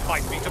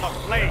sacrifice me to the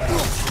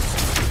flames.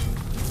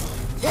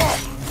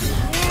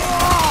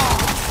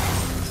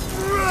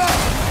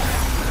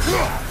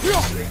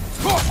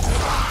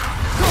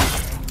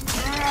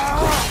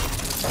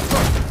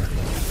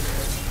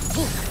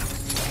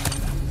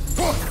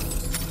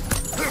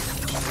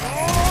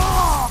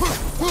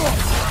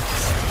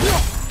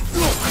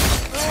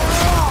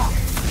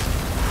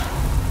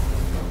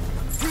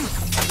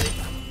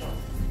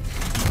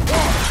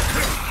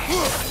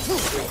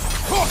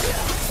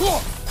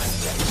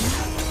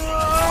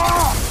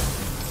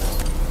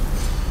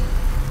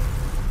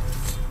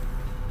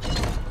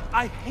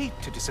 I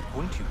hate to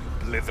disappoint you,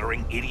 you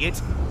blithering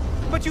idiot.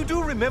 But you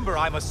do remember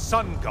I'm a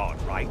sun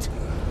god, right?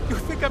 You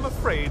think I'm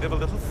afraid of a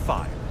little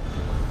fire?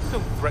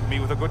 Don't threaten me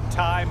with a good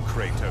time,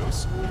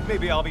 Kratos.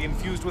 Maybe I'll be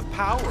infused with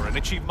power and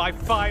achieve my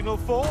final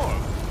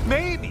form.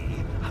 Maybe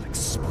I'll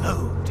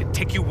explode and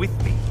take you with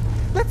me.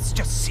 Let's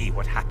just see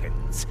what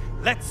happens.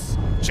 Let's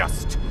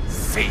just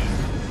see.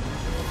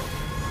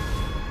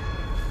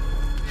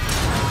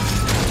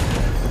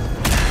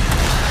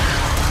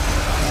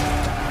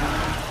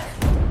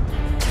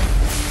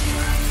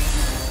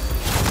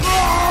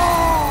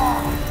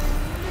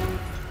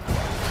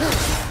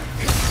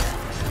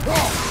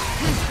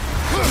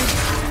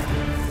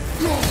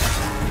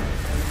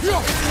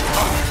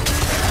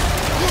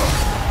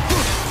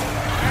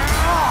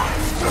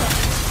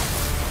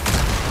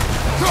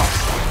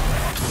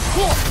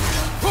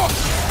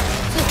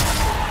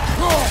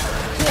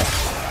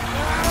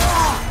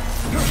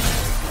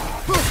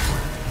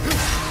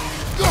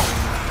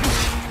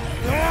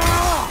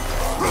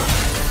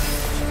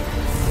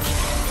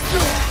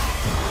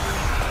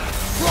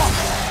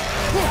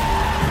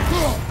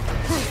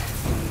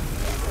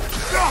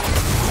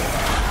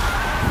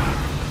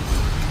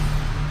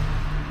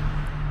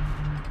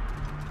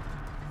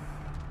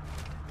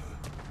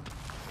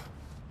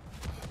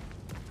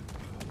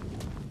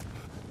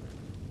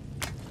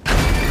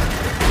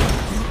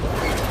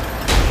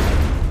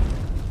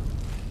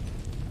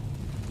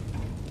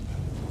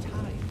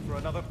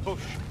 Another push.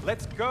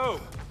 Let's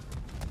go!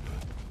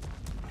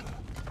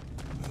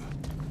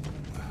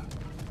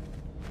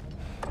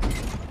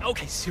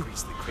 Okay,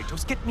 seriously,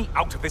 Kratos, get me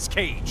out of this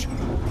cage.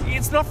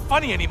 It's not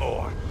funny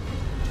anymore.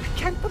 I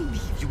can't believe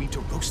you mean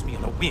to roast me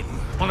on a whim,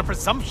 on a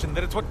presumption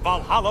that it's what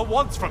Valhalla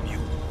wants from you.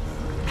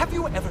 Have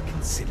you ever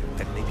considered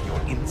that maybe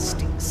your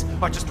instincts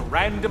are just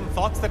random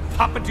thoughts that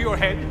pop into your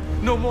head,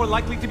 no more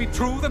likely to be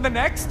true than the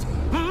next?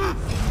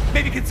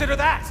 Maybe consider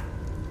that!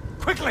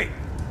 Quickly!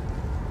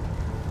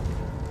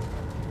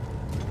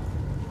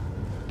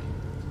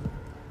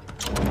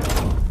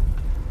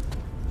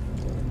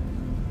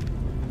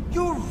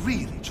 You're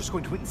really just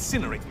going to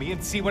incinerate me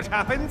and see what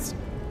happens?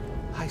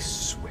 I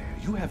swear,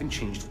 you haven't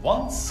changed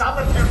one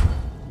solitary...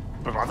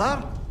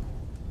 Brother?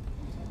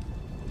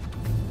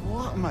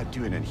 What am I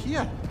doing in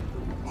here?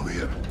 Over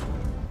here.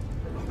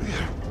 Over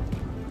here.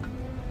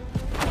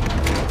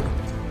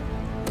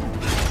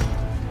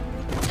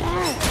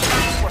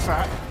 What's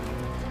that?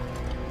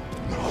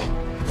 No!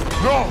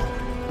 No!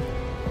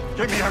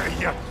 Get me out of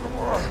here!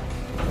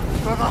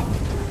 Brother!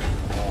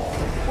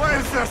 What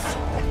is this?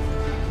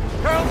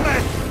 Help me!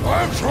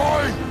 I'm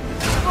trying!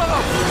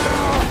 Brother!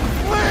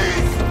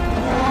 Please!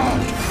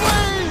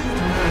 Please!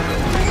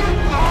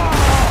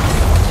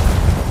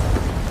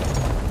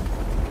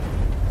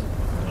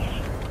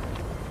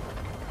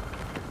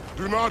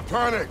 Do not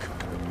panic!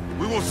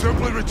 We will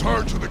simply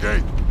return to the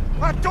gate.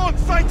 I don't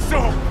think so!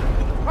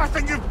 I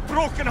think you've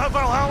broken how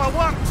Valhalla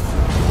works!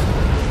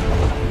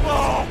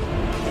 Oh!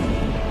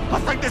 I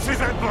think this is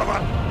it, brother!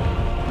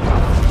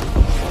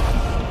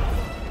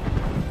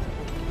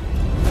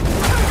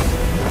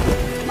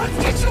 Let's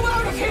get you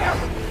out of here!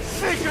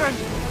 Sigrun!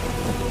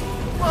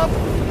 Bob!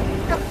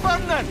 You're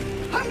burning!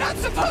 I'm not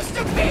supposed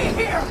to be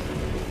here!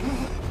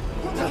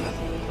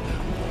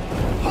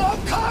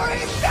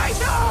 Hokari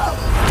Naito!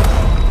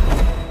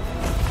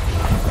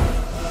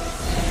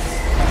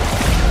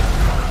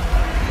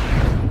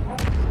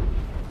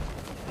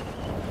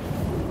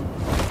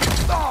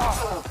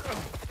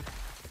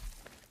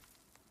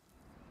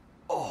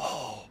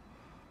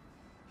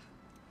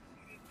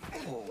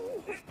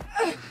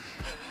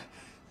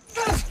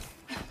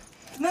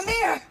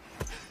 Mimir!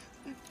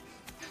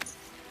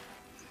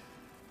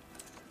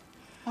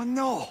 Oh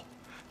no!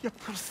 You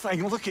poor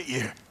thing, look at you!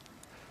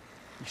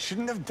 You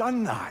shouldn't have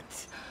done that!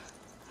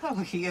 I'll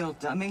heal,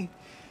 dummy.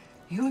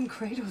 You and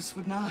Kratos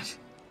would not.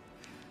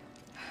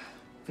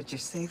 But you're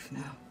safe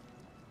now.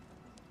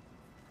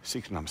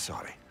 Sigrun, I'm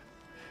sorry.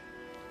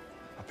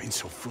 I've been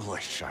so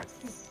foolish,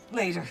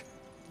 Later,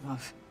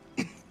 love.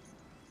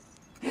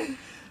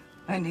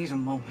 I need a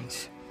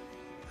moment.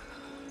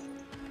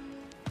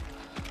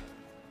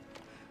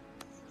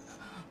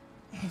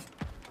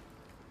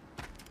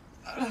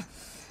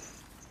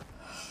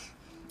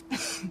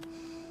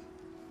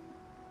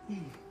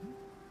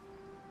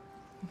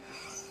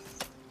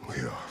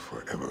 We are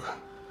forever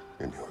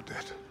in your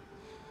debt.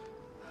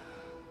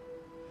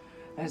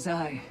 As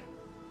I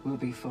will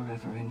be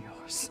forever in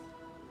yours.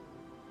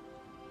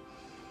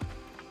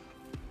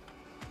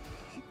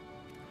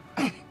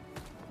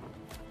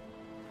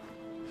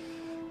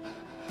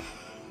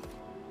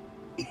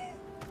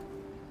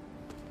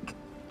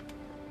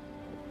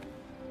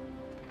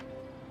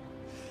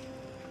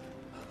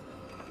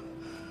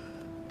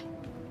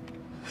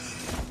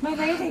 My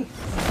lady!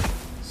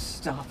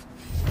 Stop.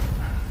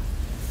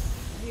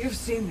 You've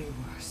seen me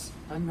worse.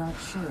 I'm not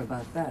sure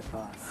about that,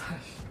 boss.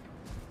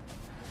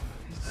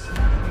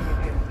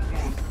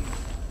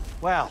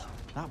 Well,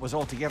 that was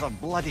altogether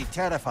bloody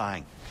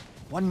terrifying.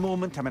 One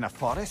moment I'm in a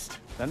forest,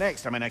 the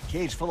next I'm in a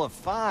cage full of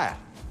fire.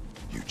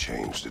 You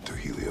changed it to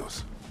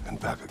Helios, and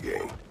back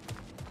again.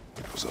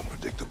 It was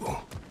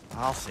unpredictable.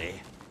 I'll say.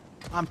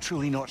 I'm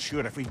truly not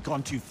sure if we've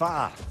gone too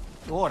far,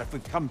 or if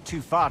we've come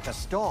too far to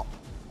stop.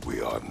 We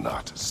are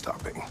not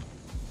stopping.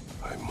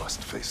 I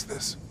must face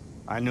this.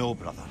 I know,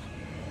 brother.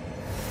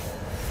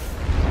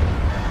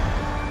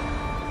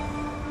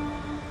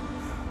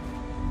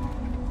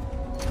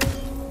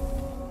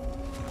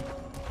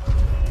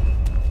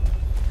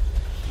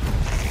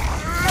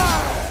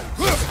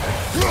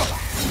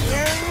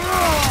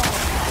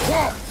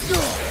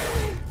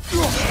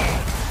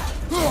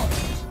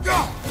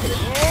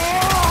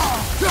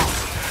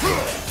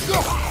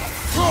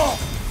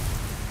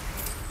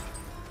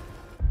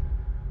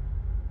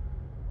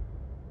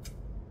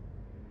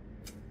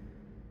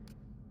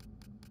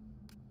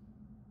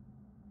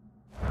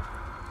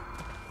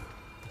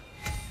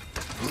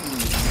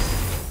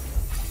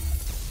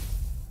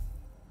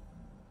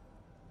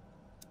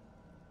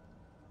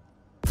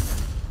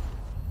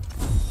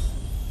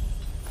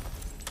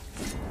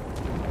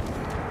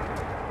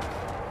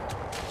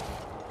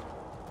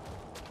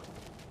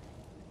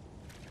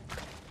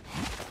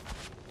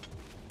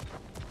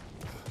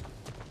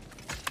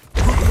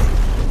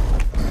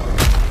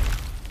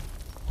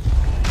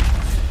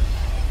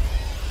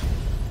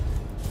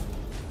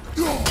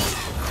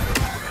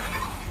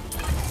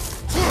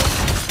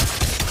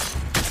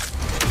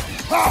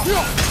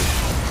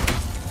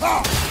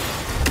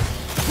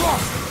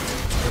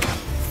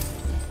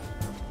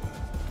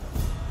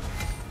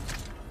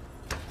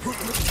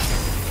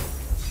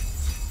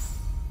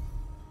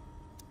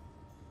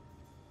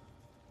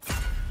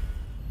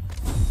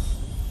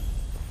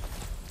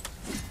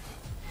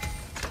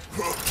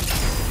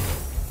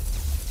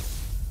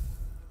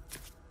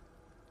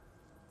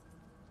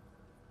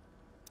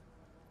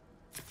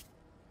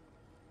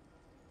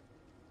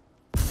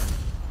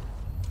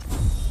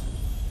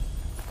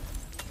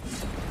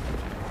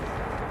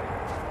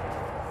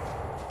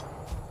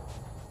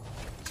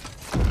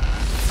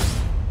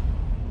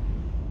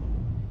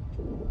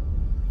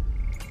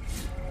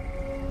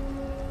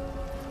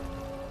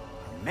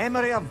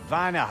 Memory of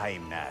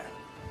Vanaheim now.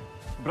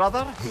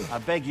 Brother, I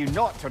beg you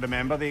not to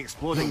remember the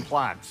exploding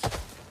plants.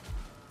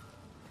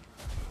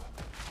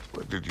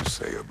 What did you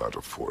say about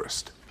a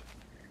forest?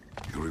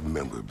 You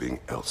remember being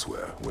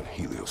elsewhere when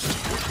Helios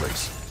took your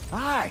place?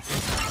 Aye.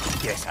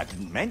 Yes, I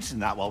didn't mention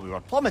that while we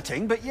were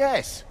plummeting, but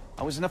yes.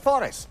 I was in a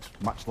forest,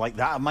 much like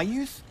that of my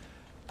youth.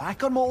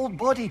 Back on my old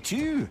body,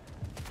 too.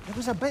 It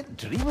was a bit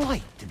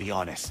dreamlike, to be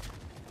honest.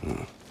 Do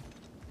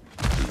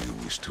you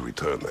wish to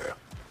return there?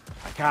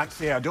 I can't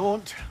say I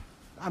don't.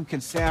 I'm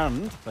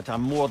concerned, but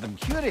I'm more than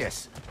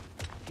curious.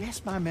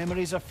 Guess my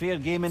memories are fair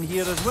game in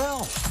here as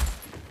well.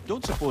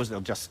 Don't suppose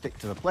they'll just stick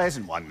to the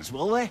pleasant ones,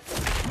 will they?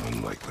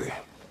 Unlikely.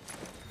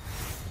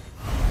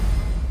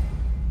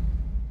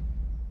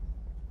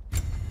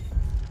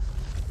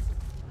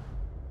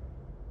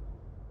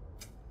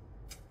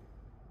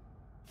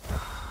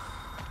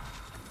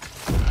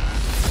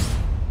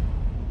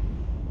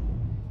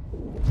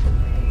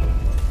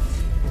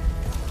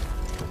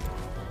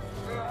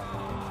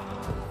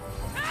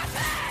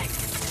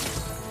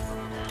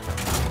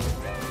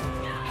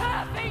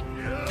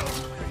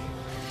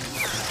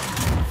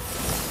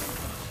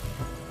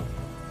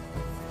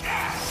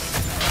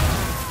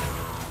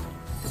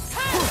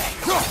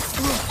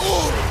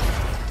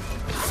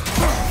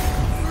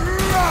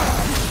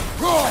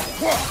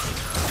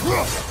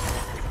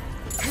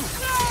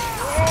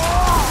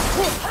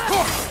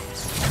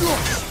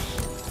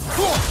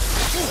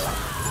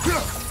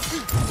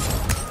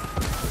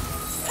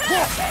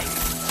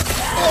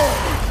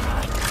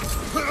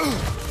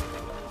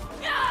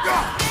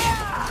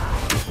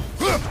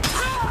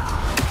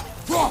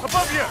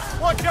 Above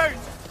you! Watch out!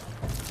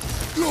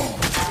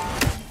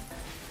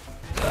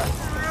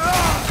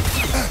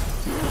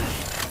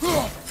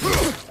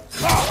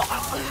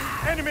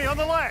 Enemy on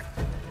the left!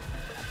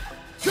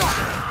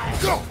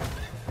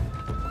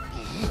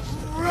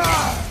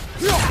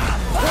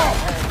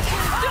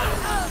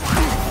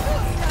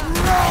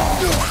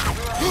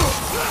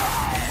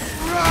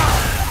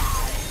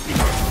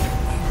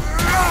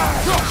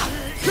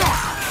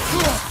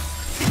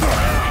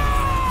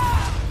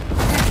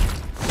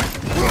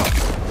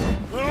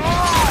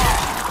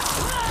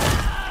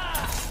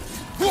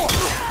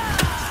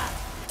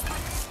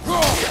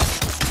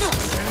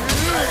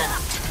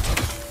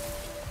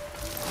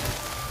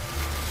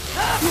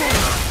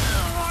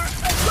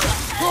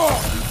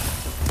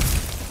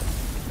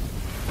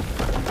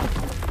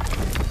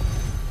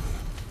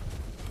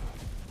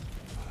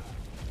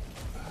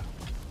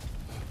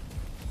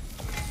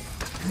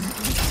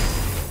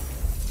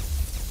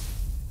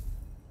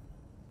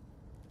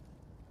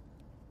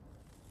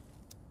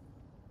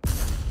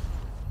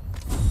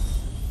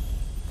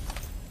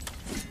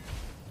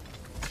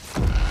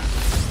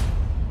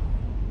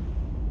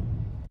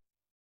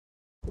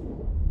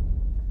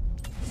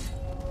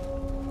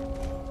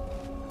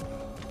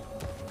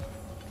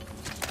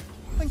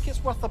 Think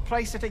it's worth the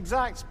price it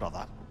exacts,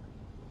 brother?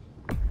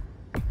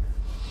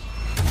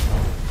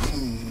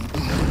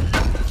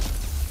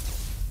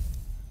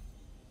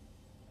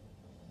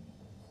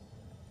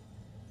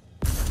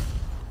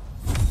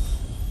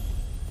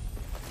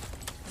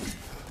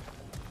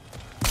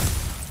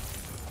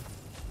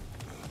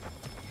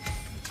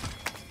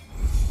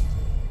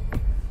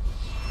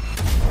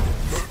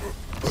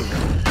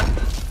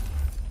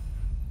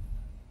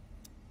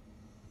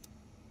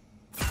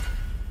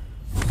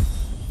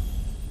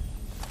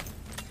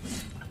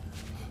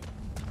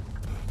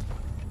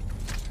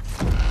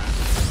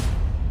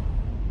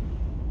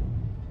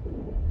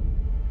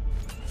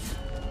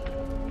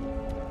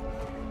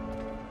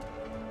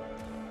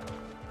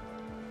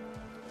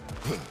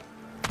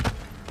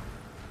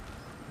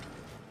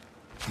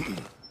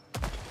 Incoming!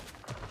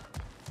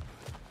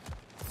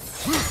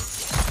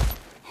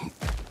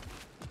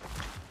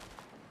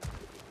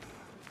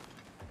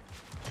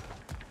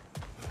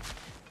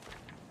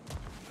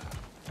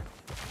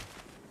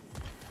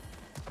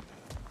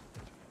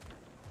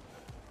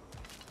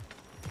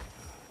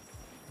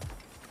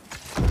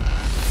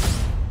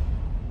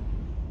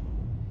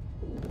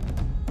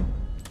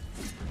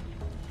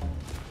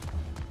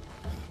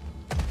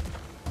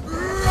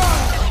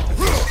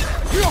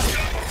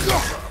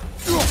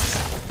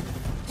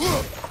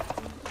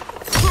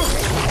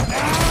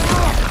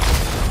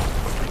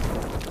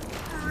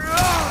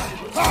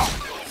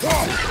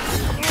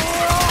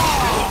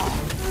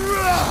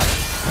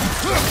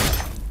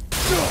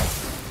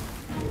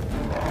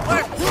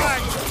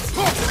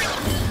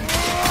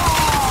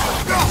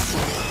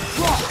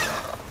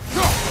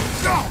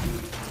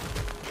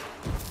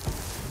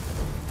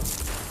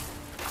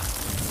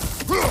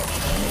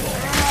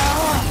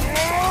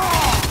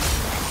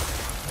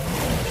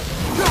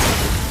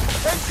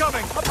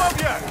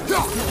 Above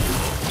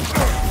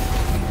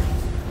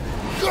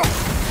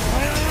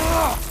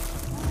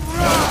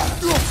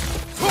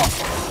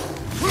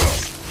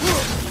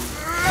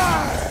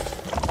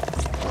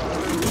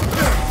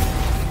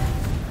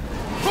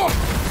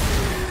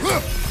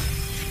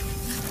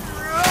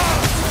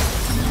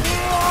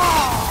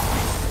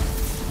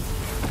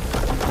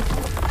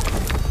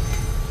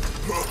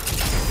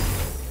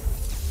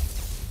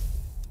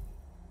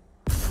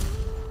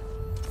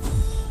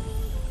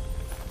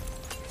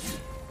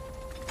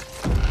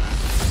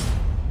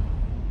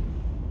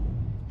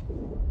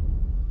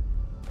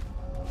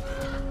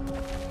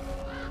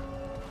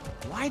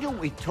Why don't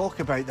we talk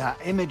about that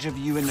image of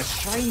you in the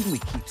shrine we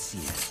keep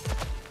seeing?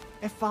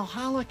 If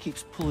Valhalla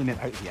keeps pulling it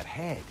out of your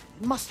head,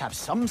 it must have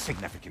some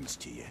significance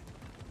to you.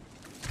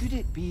 Could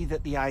it be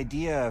that the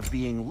idea of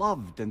being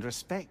loved and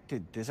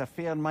respected is a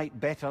fair mite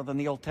better than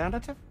the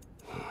alternative?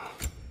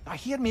 Now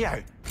hear me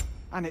out,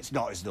 and it's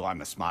not as though I'm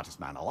the smartest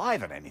man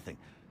alive or anything,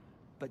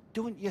 but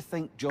don't you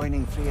think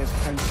joining Freya's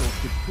council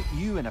could put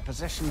you in a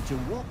position to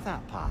walk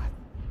that path?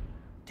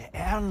 To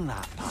earn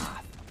that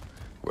path?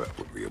 Well, that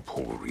would be a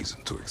poor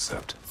reason to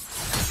accept.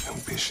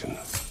 Ambition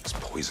is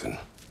poison.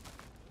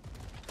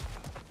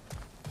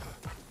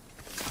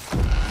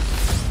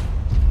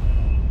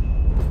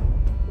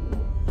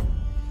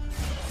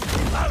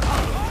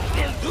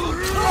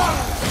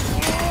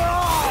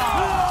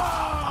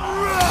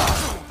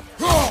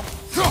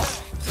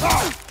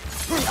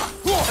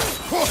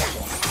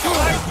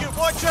 Thank you!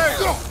 Watch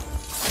out!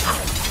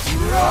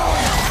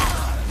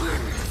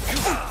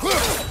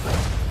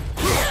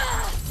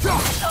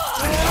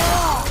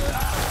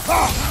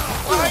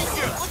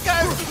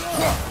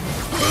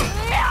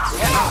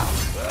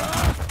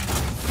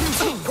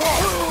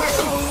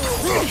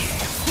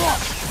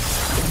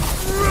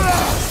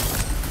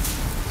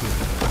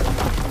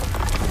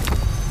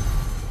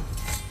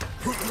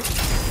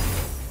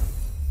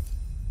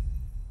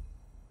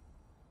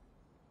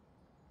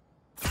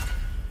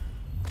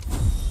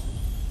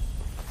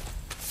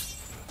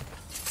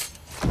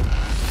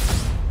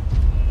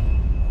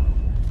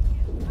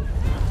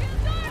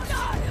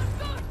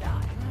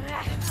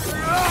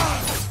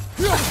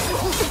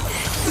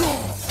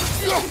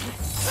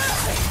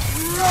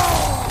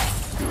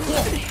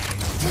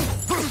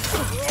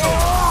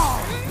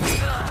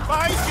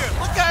 Behind you!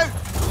 Look out!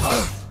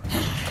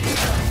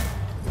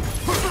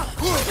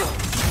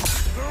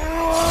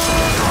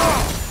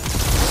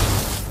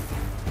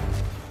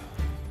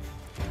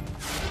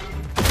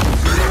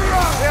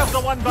 There's the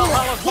one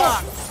Valhalla's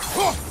mark!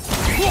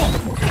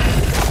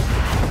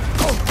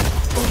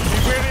 Be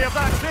wary of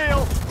that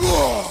tail!